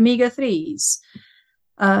need the omega-3s.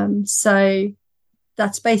 So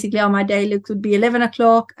that's basically how my day looks. Would be 11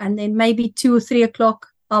 o'clock, and then maybe 2 or 3 o'clock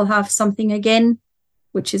I'll have something again,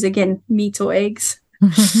 which is again meat or eggs.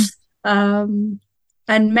 And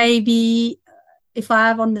maybe if I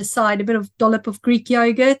have on the side a bit of dollop of Greek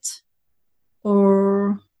yogurt,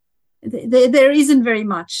 or there isn't very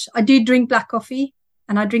much. I do drink black coffee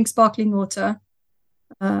and I drink sparkling water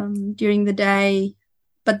during the day,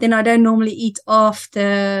 but then I don't normally eat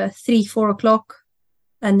after 3, 4 o'clock.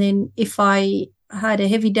 And then if I had a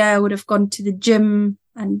heavy day, I would have gone to the gym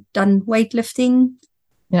and done weightlifting.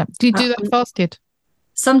 Yeah. Do you do that fasted?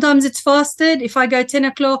 Sometimes it's fasted. If I go 10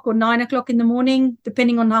 o'clock or 9 o'clock in the morning,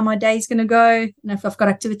 depending on how my day is going to go, and if I've got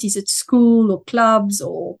activities at school or clubs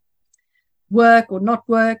or work or not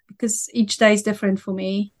work, because each day is different for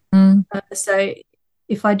me. So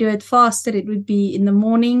if I do it fasted, it would be in the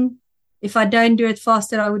morning. If I don't do it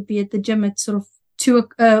fasted, I would be at the gym at sort of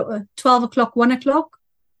 12 o'clock, 1 o'clock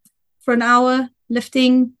for an hour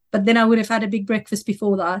lifting. But then I would have had a big breakfast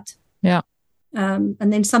before that. Yeah. And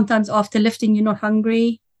then sometimes after lifting, you're not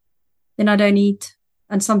hungry. Then I don't eat.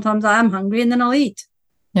 And sometimes I am hungry and then I'll eat.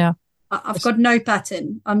 Yeah. I've got no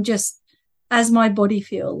pattern. I'm just as my body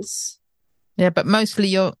feels. Yeah, but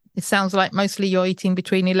it sounds like mostly you're eating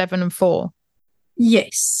between 11 and 4.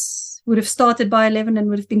 Yes. Would have started by 11 and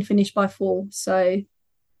would have been finished by 4. So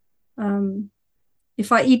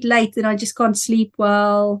if I eat late, then I just can't sleep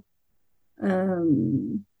well.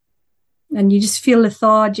 And you just feel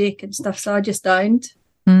lethargic and stuff. So I just don't.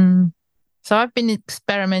 So I've been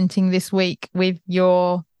experimenting this week with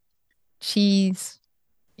your cheese.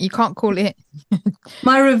 You can't call it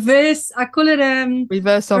my reverse. I call it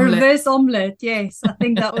reverse omelette. Reverse omelette. Yes, I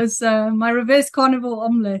think that was my reverse carnivore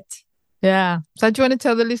omelette. Yeah. So do you want to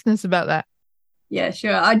tell the listeners about that? Yeah,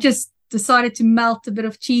 sure. I just decided to melt a bit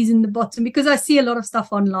of cheese in the bottom because I see a lot of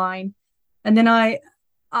stuff online, and then I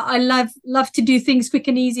love to do things quick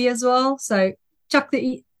and easy as well. So chuck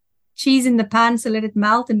the cheese in the pan, so let it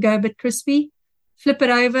melt and go a bit crispy. Flip it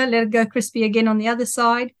over, let it go crispy again on the other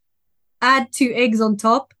side. Add 2 eggs on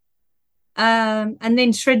top, and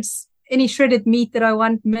then any shredded meat that I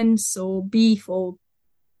want, mince or beef or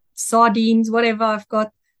sardines, whatever I've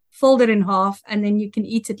got. Fold it in half, and then you can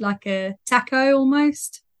eat it like a taco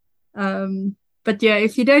almost. But yeah,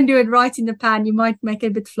 if you don't do it right in the pan, you might make a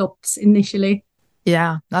bit flops initially.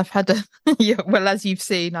 Yeah, I've had well, as you've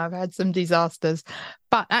seen, I've had some disasters.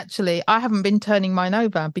 But actually, I haven't been turning mine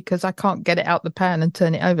over because I can't get it out the pan and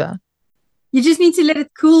turn it over. You just need to let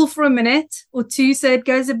it cool for a minute or two so it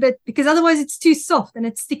goes a bit, because otherwise it's too soft and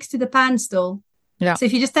it sticks to the pan still. Yeah. So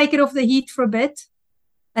if you just take it off the heat for a bit,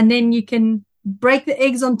 and then you can break the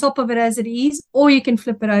eggs on top of it as it is, or you can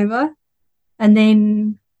flip it over, and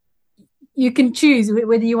then you can choose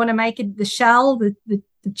whether you want to make it the shell, the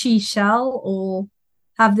cheese shell, or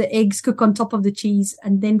have the eggs cook on top of the cheese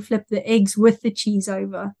and then flip the eggs with the cheese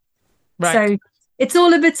over. Right. So it's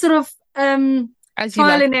all a bit sort of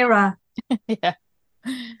trial and error. Yeah.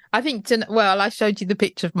 I think, I showed you the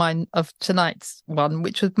picture of tonight's one,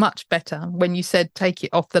 which was much better when you said take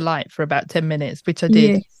it off the light for about 10 minutes, which I did.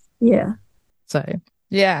 Yes. Yeah. So,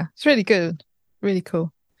 yeah, it's really good. Really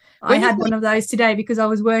cool. I had one of those today because I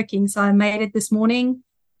was working. So I made it this morning,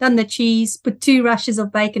 done the cheese, put 2 rashers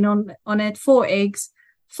of bacon on it, 4 eggs,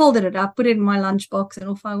 folded it up, put it in my lunchbox, and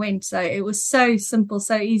off I went. So it was so simple,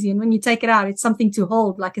 so easy. And when you take it out, it's something to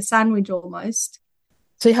hold, like a sandwich almost.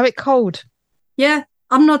 So you have it cold? Yeah.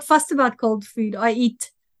 I'm not fussed about cold food. I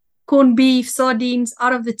eat corned beef, sardines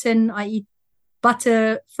out of the tin. I eat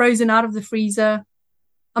butter frozen out of the freezer.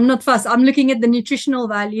 I'm not fussed. I'm looking at the nutritional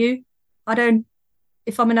value.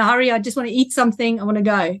 If I'm in a hurry, I just want to eat something. I want to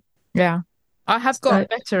go. Yeah. I have got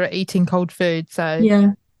better at eating cold food. So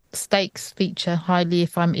yeah. Steaks feature highly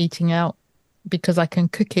if I'm eating out because I can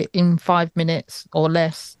cook it in 5 minutes or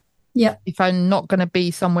less. Yeah. If I'm not going to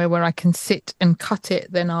be somewhere where I can sit and cut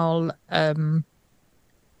it, then I'll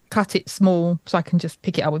cut it small so I can just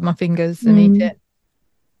pick it up with my fingers and eat Mm. it.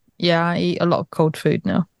 Yeah, I eat a lot of cold food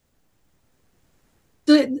now.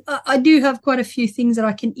 So I do have quite a few things that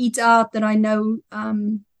I can eat out that I know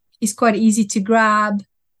is quite easy to grab.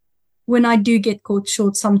 When I do get caught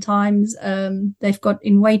short, sometimes they've got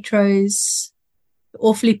in Waitrose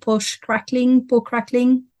awfully posh pork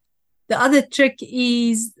crackling. The other trick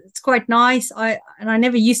is it's quite nice. I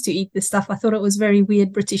never used to eat this stuff. I thought it was a very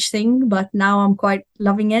weird British thing, but now I'm quite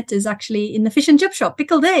loving it. Is actually in the fish and chip shop,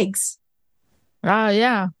 pickled eggs. Ah,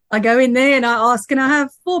 yeah. I go in there and I ask, can I have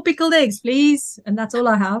 4 pickled eggs, please? And that's all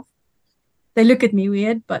I have. They look at me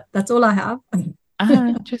weird, but that's all I have. Ah,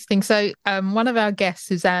 interesting. So, one of our guests,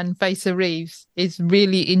 Suzanne Facer-Reeves, is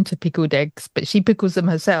really into pickled eggs, but she pickles them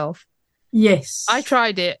herself. I Yes.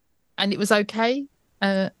 tried it and it was okay.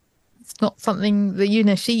 It's not something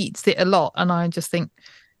that, she eats it a lot. And I just think,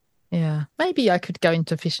 yeah, maybe I could go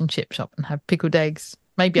into a fish and chip shop and have pickled eggs.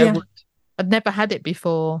 Maybe I Yeah. would. I'd never had it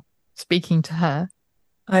before speaking to her.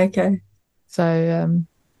 Okay. So,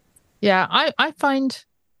 yeah, I find,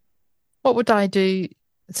 what would I do?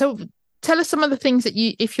 So tell us some of the things that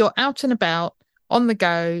if you're out and about, on the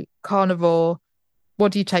go, carnivore,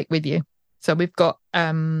 what do you take with you? So we've got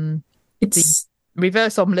the It's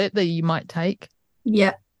reverse omelette that you might take.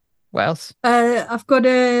 yeah. What else? I've got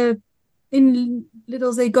in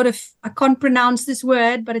Little's they got I can't pronounce this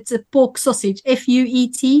word, but it's a pork sausage.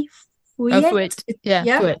 FUET. Oh, Fouet. fouet. Yeah,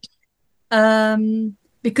 Yeah. fouet.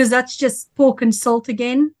 Because that's just pork and salt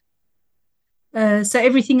again. So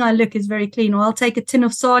everything I look is very clean. Or I'll take a tin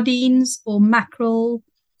of sardines or mackerel.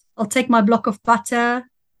 I'll take my block of butter.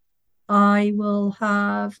 I will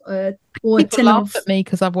have a People tin laugh of at me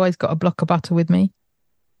because I've always got a block of butter with me.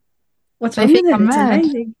 what's They wrong think with it? I'm It's mad,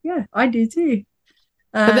 amazing. Yeah, I do too.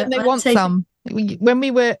 but then they I want take some. When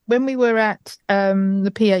we were at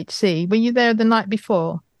the PHC, were you there the night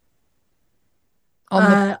before on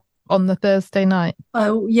the uh on the Thursday night?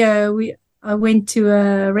 yeah, I went to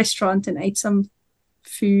a restaurant and ate some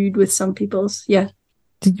food with some people's. Yeah.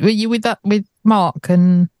 Were you with Mark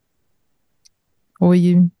or were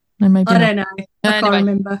you? No, maybe I not. don't know. I can't Anyway,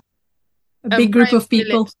 remember. A big group Graham of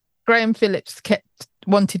people. Phillips. Graham Phillips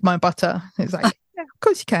wanted my butter. It's like, yeah, of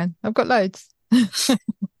course you can. I've got loads.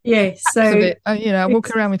 Yeah. Packs of So it. I walk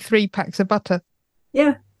it's around with 3 packs of butter.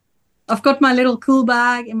 yeah. I've got my little cool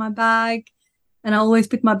bag in my bag and I always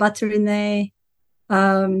put my butter in there.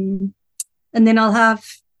 And then I'll have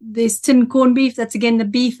this tin corned beef. That's again the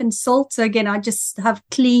beef and salt. So again, I just have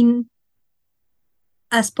clean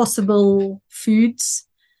as possible foods.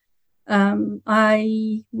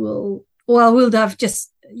 I will have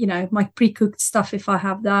just, my pre-cooked stuff if I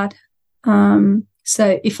have that.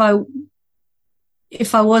 So if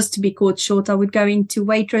I was to be caught short, I would go into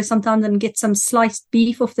Waitrose sometimes and get some sliced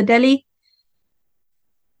beef off the deli.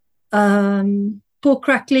 Pork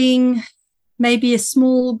crackling, maybe a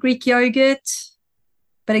small Greek yogurt.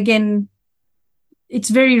 But again, it's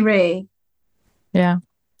very rare. Yeah.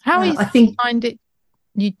 How I easy do you think find it?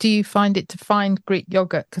 Do you find it to find Greek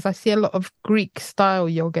yogurt? Because I see a lot of Greek style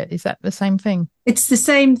yogurt. Is that the same thing? it's the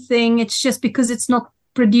same thing. It's just because it's not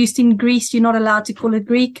produced in Greece, you're not allowed to call it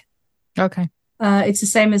Greek. Okay. It's the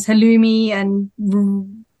same as halloumi and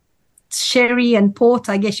sherry and port.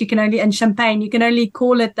 I guess and champagne. You can only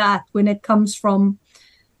call it that when it comes from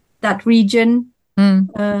that region.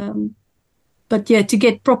 Mm. But yeah, to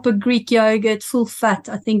get proper Greek yogurt, full fat,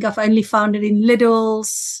 I think I've only found it in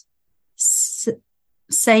Lidl's.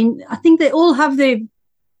 I think they all have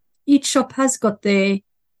each shop has got their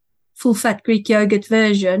full fat Greek yogurt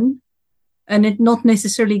version, and it not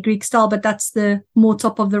necessarily Greek style, but that's the more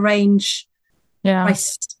top of the range, Yeah.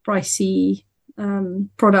 pricey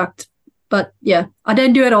product. But yeah, I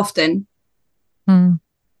don't do it often. Mm.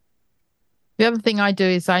 The other thing I do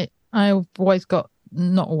is I've always got,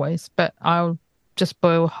 not always, but I'll just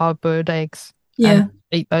boil hard-boiled eggs and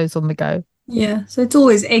eat those on the go. Yeah, so it's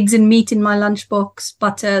always eggs and meat in my lunchbox,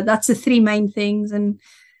 butter. That's the 3 main things. And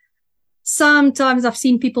sometimes I've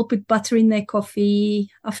seen people put butter in their coffee.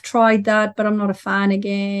 I've tried that, but I'm not a fan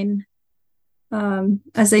again.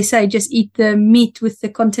 As they say, just eat the meat with the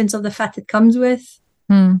contents of the fat it comes with.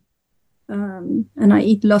 Mm. And I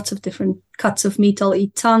eat lots of different cuts of meat. I'll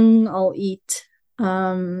eat tongue. I'll eat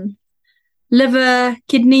liver,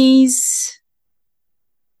 kidneys.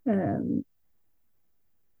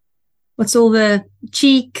 What's all the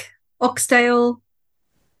cheek, oxtail.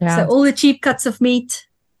 Yeah. So all the cheap cuts of meat.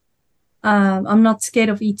 I'm not scared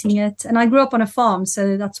of eating it. And I grew up on a farm,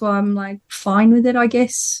 so that's why I'm like fine with it, I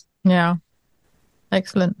guess. Yeah.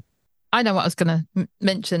 Excellent. I know what I was going to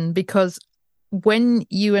mention, because when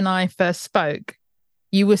you and I first spoke,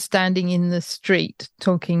 you were standing in the street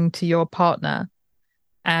talking to your partner,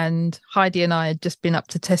 and Heidi and I had just been up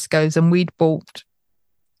to Tesco's and we'd bought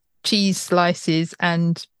cheese slices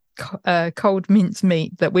and cold mince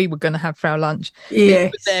meat that we were going to have for our lunch. Yes. You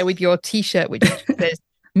were there with your T-shirt, which says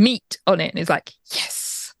meat on it. And it's like,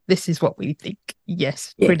 yes, this is what we think.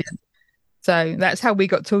 Yes, brilliant. So that's how we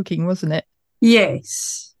got talking, wasn't it?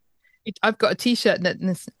 Yes. I've got a T-shirt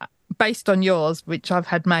that's based on yours, which I've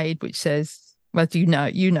had made, which says, well, you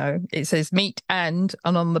know, it says meat and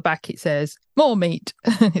on the back it says more meat.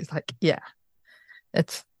 It's like, yeah,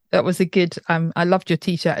 that was a good, I loved your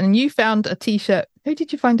T-shirt. And you found a T-shirt. Who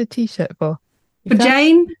did you find a T-shirt for? For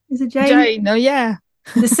Jane? Is it Jane? Jane, oh yeah.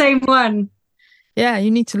 The same one. Yeah,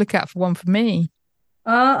 you need to look out for one for me.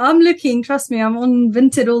 I'm looking, trust me, I'm on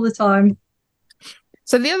Vinted all the time.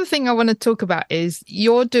 So the other thing I want to talk about is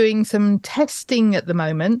you're doing some testing at the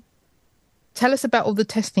moment. Tell us about all the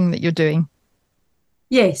testing that you're doing.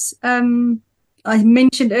 Yes. I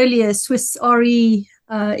mentioned earlier Swiss RE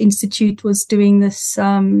Institute was doing this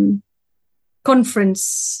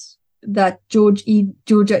conference that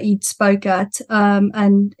Georgia Eid spoke at.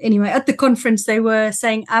 And anyway, at the conference, they were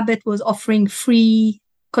saying Abbott was offering free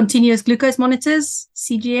continuous glucose monitors,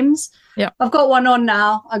 CGMs. Yeah, I've got one on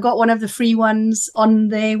now. I got one of the free ones on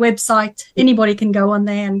their website. Anybody can go on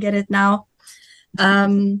there and get it now.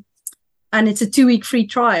 And it's a 2-week free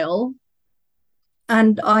trial.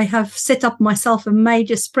 And I have set up myself a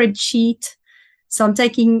major spreadsheet. So I'm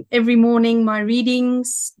taking every morning my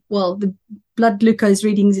readings. Well, the blood glucose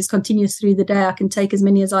readings is continuous through the day. I can take as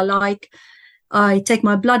many as I like. I take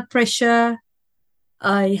my blood pressure.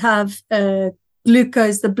 I have the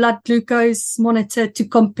blood glucose monitor to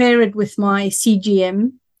compare it with my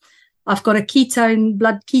CGM. I've got a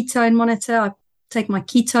blood ketone monitor. I take my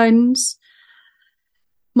ketones,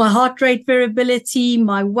 my heart rate variability,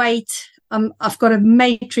 my weight. I've got a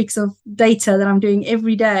matrix of data that I'm doing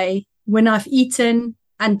every day when I've eaten,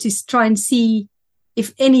 and to try and see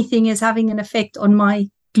if anything is having an effect on my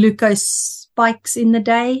glucose spikes in the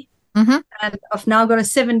day. Mm-hmm. And I've now got a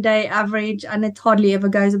 7-day average, and it hardly ever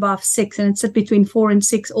goes above 6, and it's at between 4 and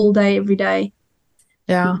 6 all day, every day.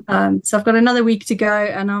 Yeah. So I've got another week to go,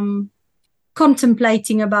 and I'm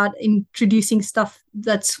contemplating about introducing stuff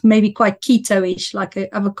that's maybe quite keto-ish, like an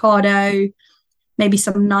avocado, maybe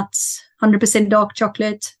some nuts, 100% dark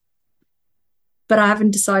chocolate. But I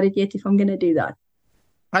haven't decided yet if I'm going to do that.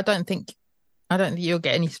 I don't think you'll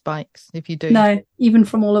get any spikes if you do. No, even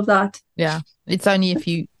from all of that. Yeah. It's only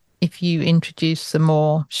if you introduce some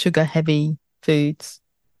more sugar heavy foods.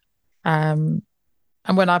 And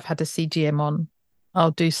when I've had a CGM on,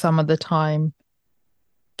 I'll do some of the time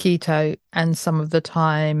keto and some of the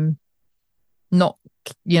time not,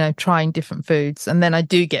 trying different foods. And then I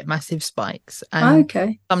do get massive spikes. And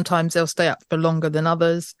okay. Sometimes they'll stay up for longer than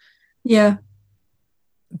others. Yeah.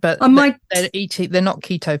 But they're not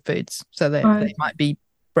keto foods. So they might be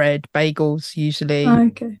bread, bagels usually.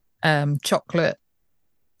 Okay. Chocolate.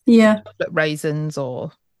 Yeah. Chocolate raisins,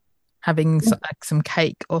 or having some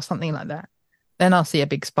cake or something like that. Then I'll see a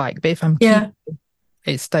big spike. But if I'm keto,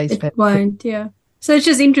 it stays. It won't, yeah. So it's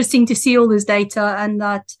just interesting to see all this data, and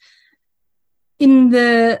that in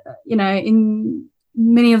in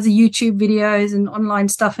many of the YouTube videos and online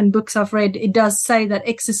stuff and books I've read, it does say that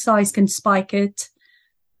exercise can spike it,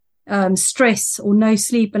 stress or no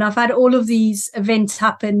sleep. And I've had all of these events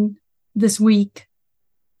happen this week,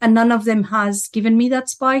 and none of them has given me that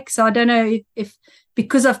spike. So I don't know if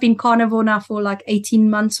because I've been carnivore now for like 18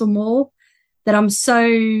 months or more, that I'm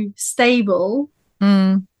so stable.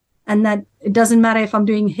 And that it doesn't matter if I'm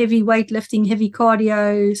doing heavy weightlifting, heavy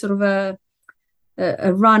cardio, sort of a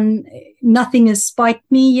run, nothing has spiked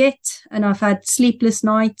me yet. And I've had sleepless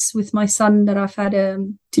nights with my son that I've had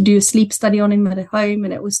to do a sleep study on him at home,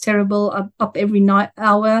 and it was terrible. I'm up every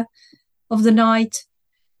hour of the night.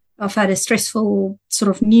 I've had a stressful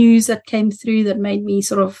sort of news that came through that made me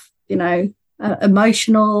sort of,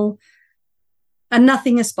 emotional, and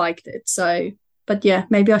nothing has spiked it. So, but yeah,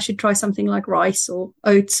 maybe I should try something like rice or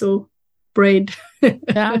oats or bread.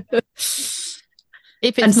 Yeah.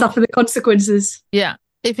 And suffer the consequences. Yeah.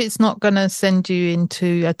 If it's not going to send you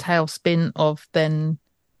into a tailspin of then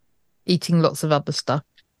eating lots of other stuff.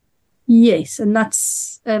 Yes. And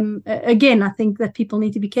that's, again, I think that people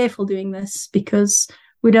need to be careful doing this, because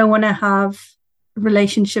we don't want to have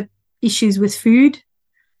relationship issues with food.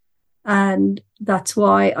 And that's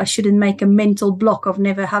why I shouldn't make a mental block of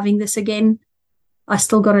never having this again. I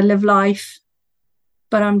still got to live life,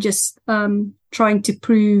 but I'm just trying to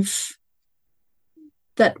prove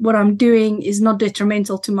that what I'm doing is not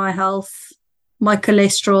detrimental to my health, my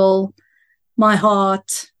cholesterol, my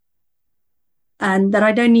heart, and that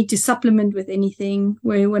I don't need to supplement with anything.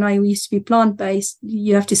 Where when I used to be plant-based,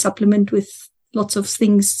 you have to supplement with lots of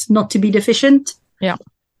things not to be deficient. Yeah.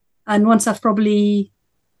 And once I've probably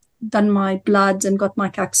done my bloods and got my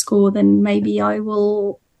CAC score, then maybe I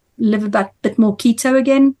will live a bit more keto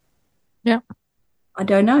again. Yeah. I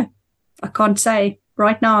don't know. I can't say.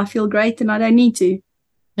 Right now I feel great and I don't need to.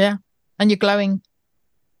 Yeah. And you're glowing.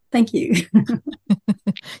 Thank you.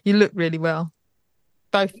 You look really well,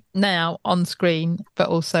 both now on screen, but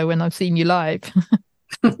also when I've seen you live.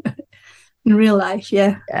 In real life,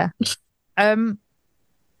 yeah. Yeah.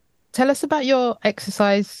 Tell us about your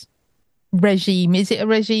exercise regime. Is it a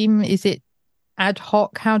regime? Is it ad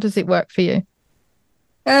hoc? How does it work for you?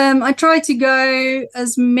 I try to go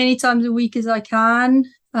as many times a week as I can.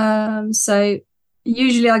 So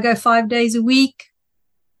usually I go 5 days a week,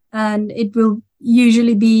 and it will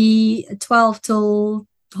usually be 12 till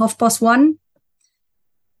 1:30.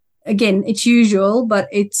 Again, it's usual, but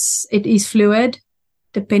it is fluid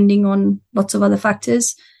depending on lots of other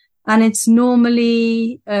factors. And it's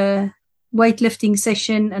normally a weightlifting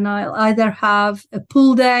session, and I'll either have a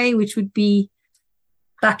pull day, which would be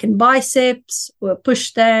back and biceps, or a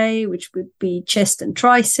push day, which would be chest and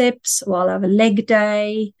triceps, or I'll have a leg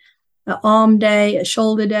day, an arm day, a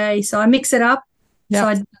shoulder day. So I mix it up. Yep. So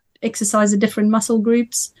I exercise the different muscle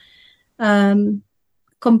groups. Combined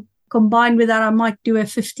with that, I might do a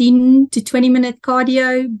 15 to 20 minute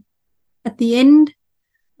cardio at the end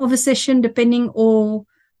of a session, depending, or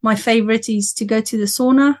my favorite is to go to the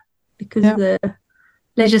sauna, because the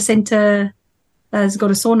leisure center has got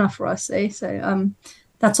a sauna for us. So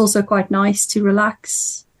that's also quite nice to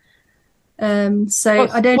relax. What's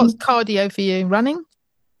cardio for you? Running?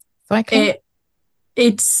 Cycling?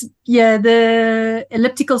 It's the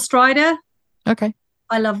elliptical strider. Okay.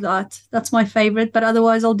 I love that. That's my favorite. But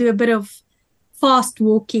otherwise, I'll do a bit of fast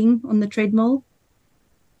walking on the treadmill.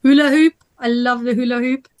 Hula hoop. I love the hula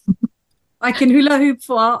hoop. I can hula hoop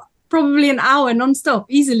for probably an hour nonstop,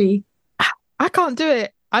 easily. I can't do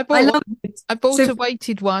it. I bought a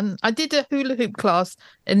weighted one. I did a hula hoop class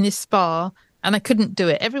in this spa, and I couldn't do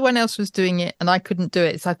it. Everyone else was doing it, and I couldn't do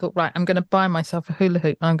it. So I thought, right, I'm going to buy myself a hula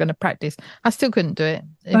hoop, and I'm going to practice. I still couldn't do it.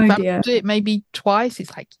 If I do it maybe twice,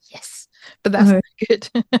 it's like, yes, but that's good.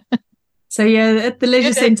 So at the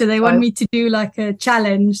leisure center, they want me to do like a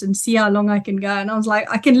challenge and see how long I can go. And I was like,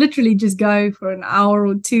 I can literally just go for an hour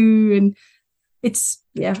or two. And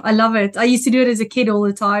I love it. I used to do it as a kid all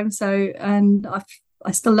the time. And I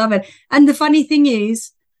still love it. And the funny thing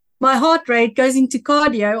is, my heart rate goes into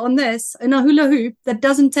cardio on this in a hula hoop that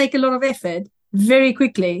doesn't take a lot of effort very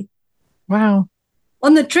quickly. Wow.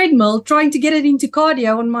 On the treadmill, trying to get it into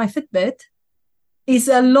cardio on my Fitbit is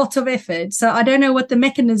a lot of effort. So I don't know what the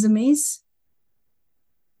mechanism is.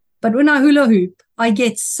 But when I hula hoop, I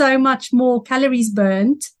get so much more calories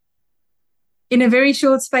burnt in a very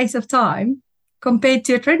short space of time compared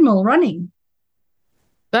to a treadmill running.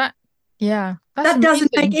 That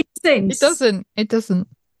doesn't make any sense. It doesn't.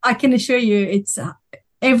 I can assure you it's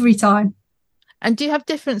every time. And do you have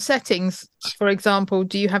different settings? For example,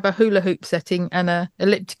 do you have a hula hoop setting and a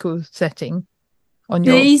elliptical setting on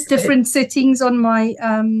your? There is different settings on my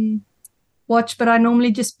watch, but I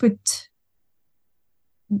normally just put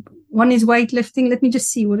one is weightlifting. Let me just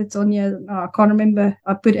see what it's on here. I can't remember.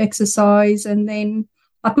 I put exercise and then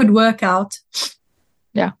I put workout.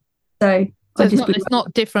 Yeah. So it's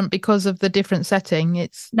not different because of the different setting.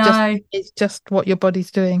 It's just what your body's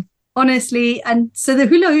doing. Honestly, and so the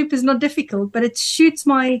hula hoop is not difficult, but it shoots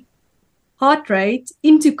my heart rate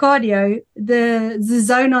into cardio, the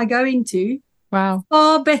zone I go into. Wow.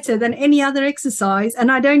 Far better than any other exercise. And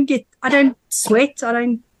I don't sweat. I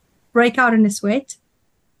don't break out in a sweat.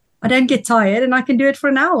 I don't get tired, and I can do it for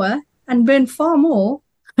an hour and burn far more.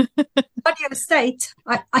 Cardio state,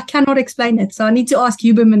 I cannot explain it. So I need to ask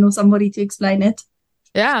Huberman or somebody to explain it.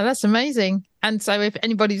 Yeah, that's amazing. And so if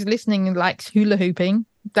anybody's listening and likes hula hooping,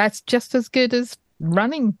 that's just as good as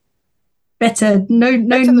running. Better.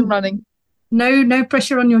 Better than running. No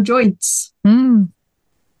pressure on your joints.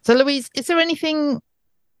 So Louise, is there anything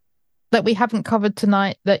that we haven't covered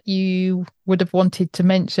tonight that you would have wanted to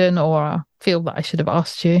mention or feel that I should have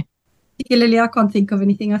asked you? Particularly, I can't think of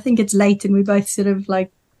anything. I think it's late and we're both sort of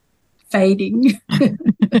like fading.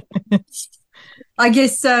 I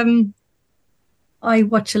guess I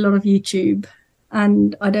watch a lot of YouTube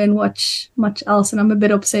and I don't watch much else, and I'm a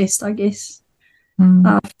bit obsessed, I guess.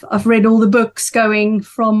 I've read all the books going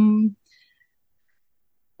from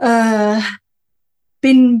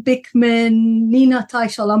Ben Bickman, Nina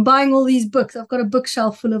Teicholz. I'm buying all these books. I've got a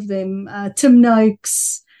bookshelf full of them. Tim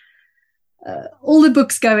Noakes, all the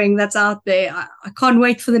books going that's out there. I can't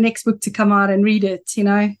wait for the next book to come out and read it, you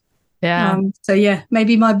know. Yeah. So yeah,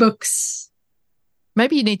 maybe my books.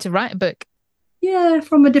 Maybe you need to write a book. Yeah,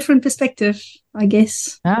 from a different perspective, I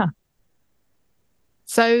guess. Yeah.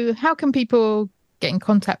 So how can people get in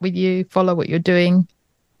contact with you, follow what you're doing?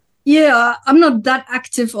 Yeah, I'm not that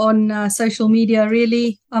active on social media,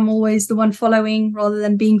 really. I'm always the one following rather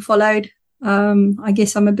than being followed. I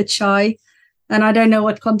guess I'm a bit shy and I don't know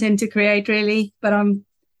what content to create, really. But I'm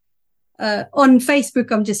on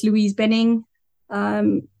Facebook, I'm just Louise Benning.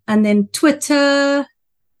 And then Twitter,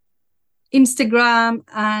 Instagram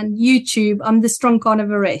and YouTube, I'm the Strong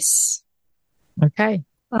Carnivoress. Okay.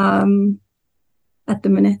 At the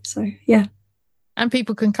minute. So, yeah. And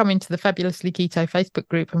people can come into the Fabulously Keto Facebook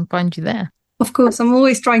group and find you there. Of course, I'm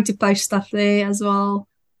always trying to post stuff there as well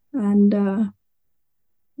and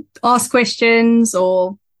ask questions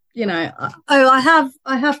or, you know, I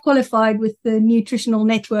have qualified with the Nutritional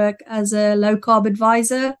Network as a low carb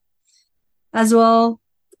advisor as well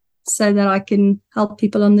so that I can help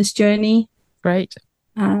people on this journey. Great.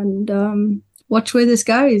 And watch where this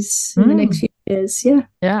goes in the next few years. Yeah.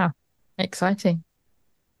 Yeah. Exciting.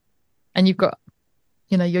 And you've got,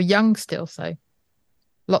 you know, you're young still, so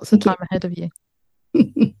lots of time ahead of you.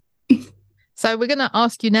 So we're going to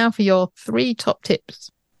ask you now for your 3 top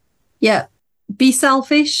tips. Yeah. Be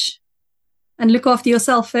selfish and look after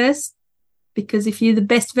yourself first, because if you're the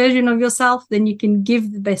best version of yourself, then you can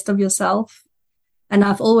give the best of yourself. And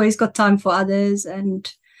I've always got time for others.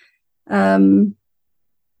 And the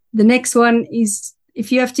next one is if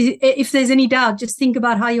there's any doubt, just think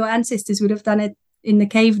about how your ancestors would have done it in the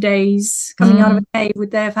cave days, coming out of a cave.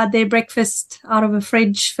 Would they have had their breakfast out of a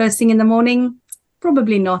fridge first thing in the morning?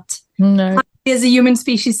 Probably not. No. How does a human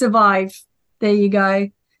species survive? There you go.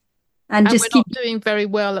 And just we're not doing very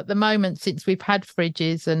well at the moment since we've had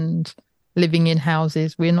fridges and living in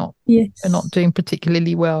houses. We're not doing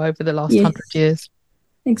particularly well over the last 100 years.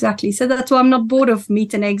 Exactly. So that's why I'm not bored of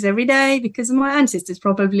meat and eggs every day, because my ancestors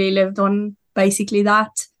probably lived on basically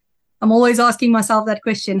that. I'm always asking myself that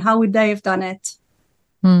question: how would they have done it?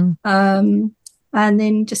 And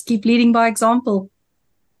then just keep leading by example.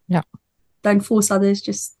 Yeah. Don't force others.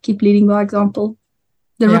 Just keep leading by example.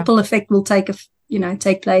 The ripple effect will take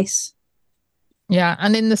place. Yeah.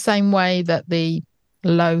 And in the same way that the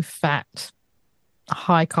low fat,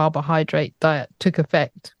 high carbohydrate diet took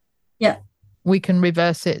effect. Yeah. We can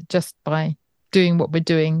reverse it just by doing what we're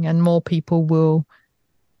doing, and more people will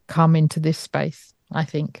come into this space, I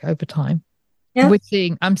think, over time. Yeah.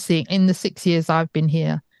 I'm seeing in the 6 years I've been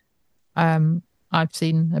here, I've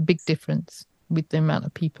seen a big difference with the amount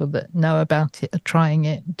of people that know about it, are trying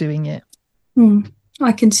it, doing it.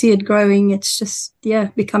 I can see it growing. It's just,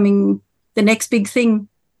 becoming the next big thing.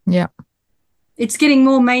 Yeah. It's getting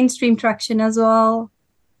more mainstream traction as well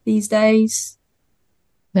these days.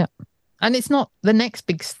 Yeah. And it's not the next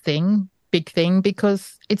big thing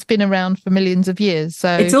because it's been around for millions of years.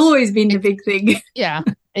 So it's always been the big thing. Yeah.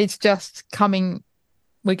 It's just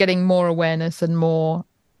we're getting more awareness and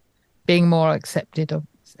being more accepting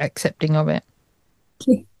of it.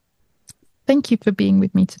 Okay. Thank you for being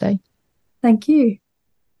with me today. Thank you.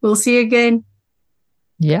 We'll see you again.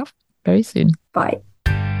 Yeah, very soon. Bye.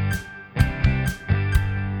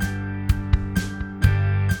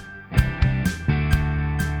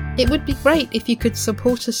 It would be great if you could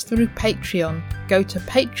support us through Patreon. Go to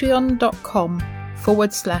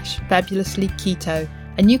patreon.com/fabulously keto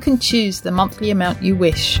and you can choose the monthly amount you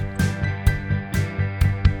wish.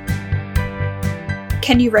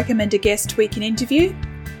 Can you recommend a guest we can interview?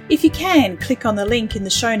 If you can, click on the link in the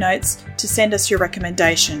show notes to send us your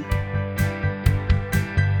recommendation.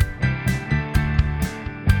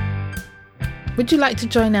 Would you like to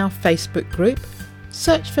join our Facebook group?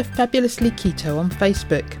 Search for Fabulously Keto on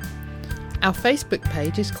Facebook. Our Facebook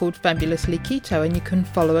page is called Fabulously Keto and you can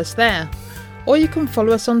follow us there. Or you can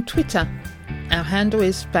follow us on Twitter. Our handle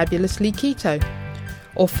is Fabulously Keto.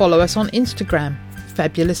 Or follow us on Instagram,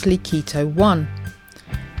 Fabulously Keto1.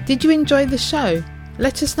 Did you enjoy the show?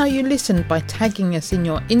 Let us know you listened by tagging us in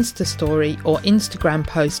your Insta story or Instagram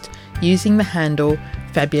post using the handle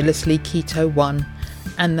Fabulously Keto1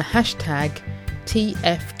 and the hashtag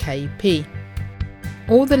TFKP.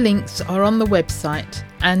 All the links are on the website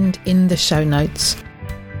and in the show notes.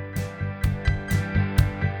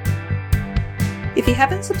 If you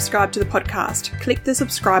haven't subscribed to the podcast, click the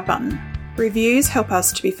subscribe button. Reviews help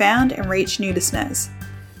us to be found and reach new listeners.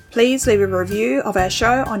 Please leave a review of our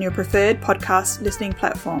show on your preferred podcast listening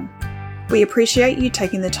platform. We appreciate you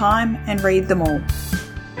taking the time and read them all.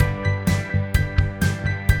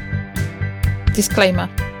 Disclaimer.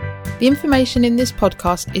 The information in this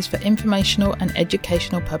podcast is for informational and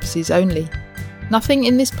educational purposes only. Nothing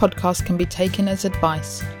in this podcast can be taken as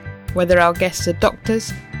advice. Whether our guests are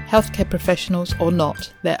doctors, healthcare professionals or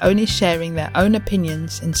not, they're only sharing their own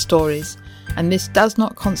opinions and stories, and this does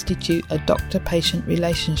not constitute a doctor-patient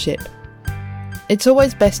relationship. It's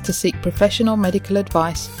always best to seek professional medical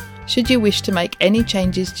advice should you wish to make any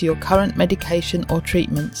changes to your current medication or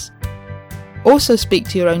treatments. Also speak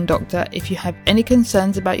to your own doctor if you have any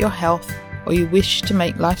concerns about your health or you wish to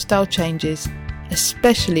make lifestyle changes,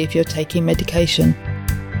 especially if you're taking medication.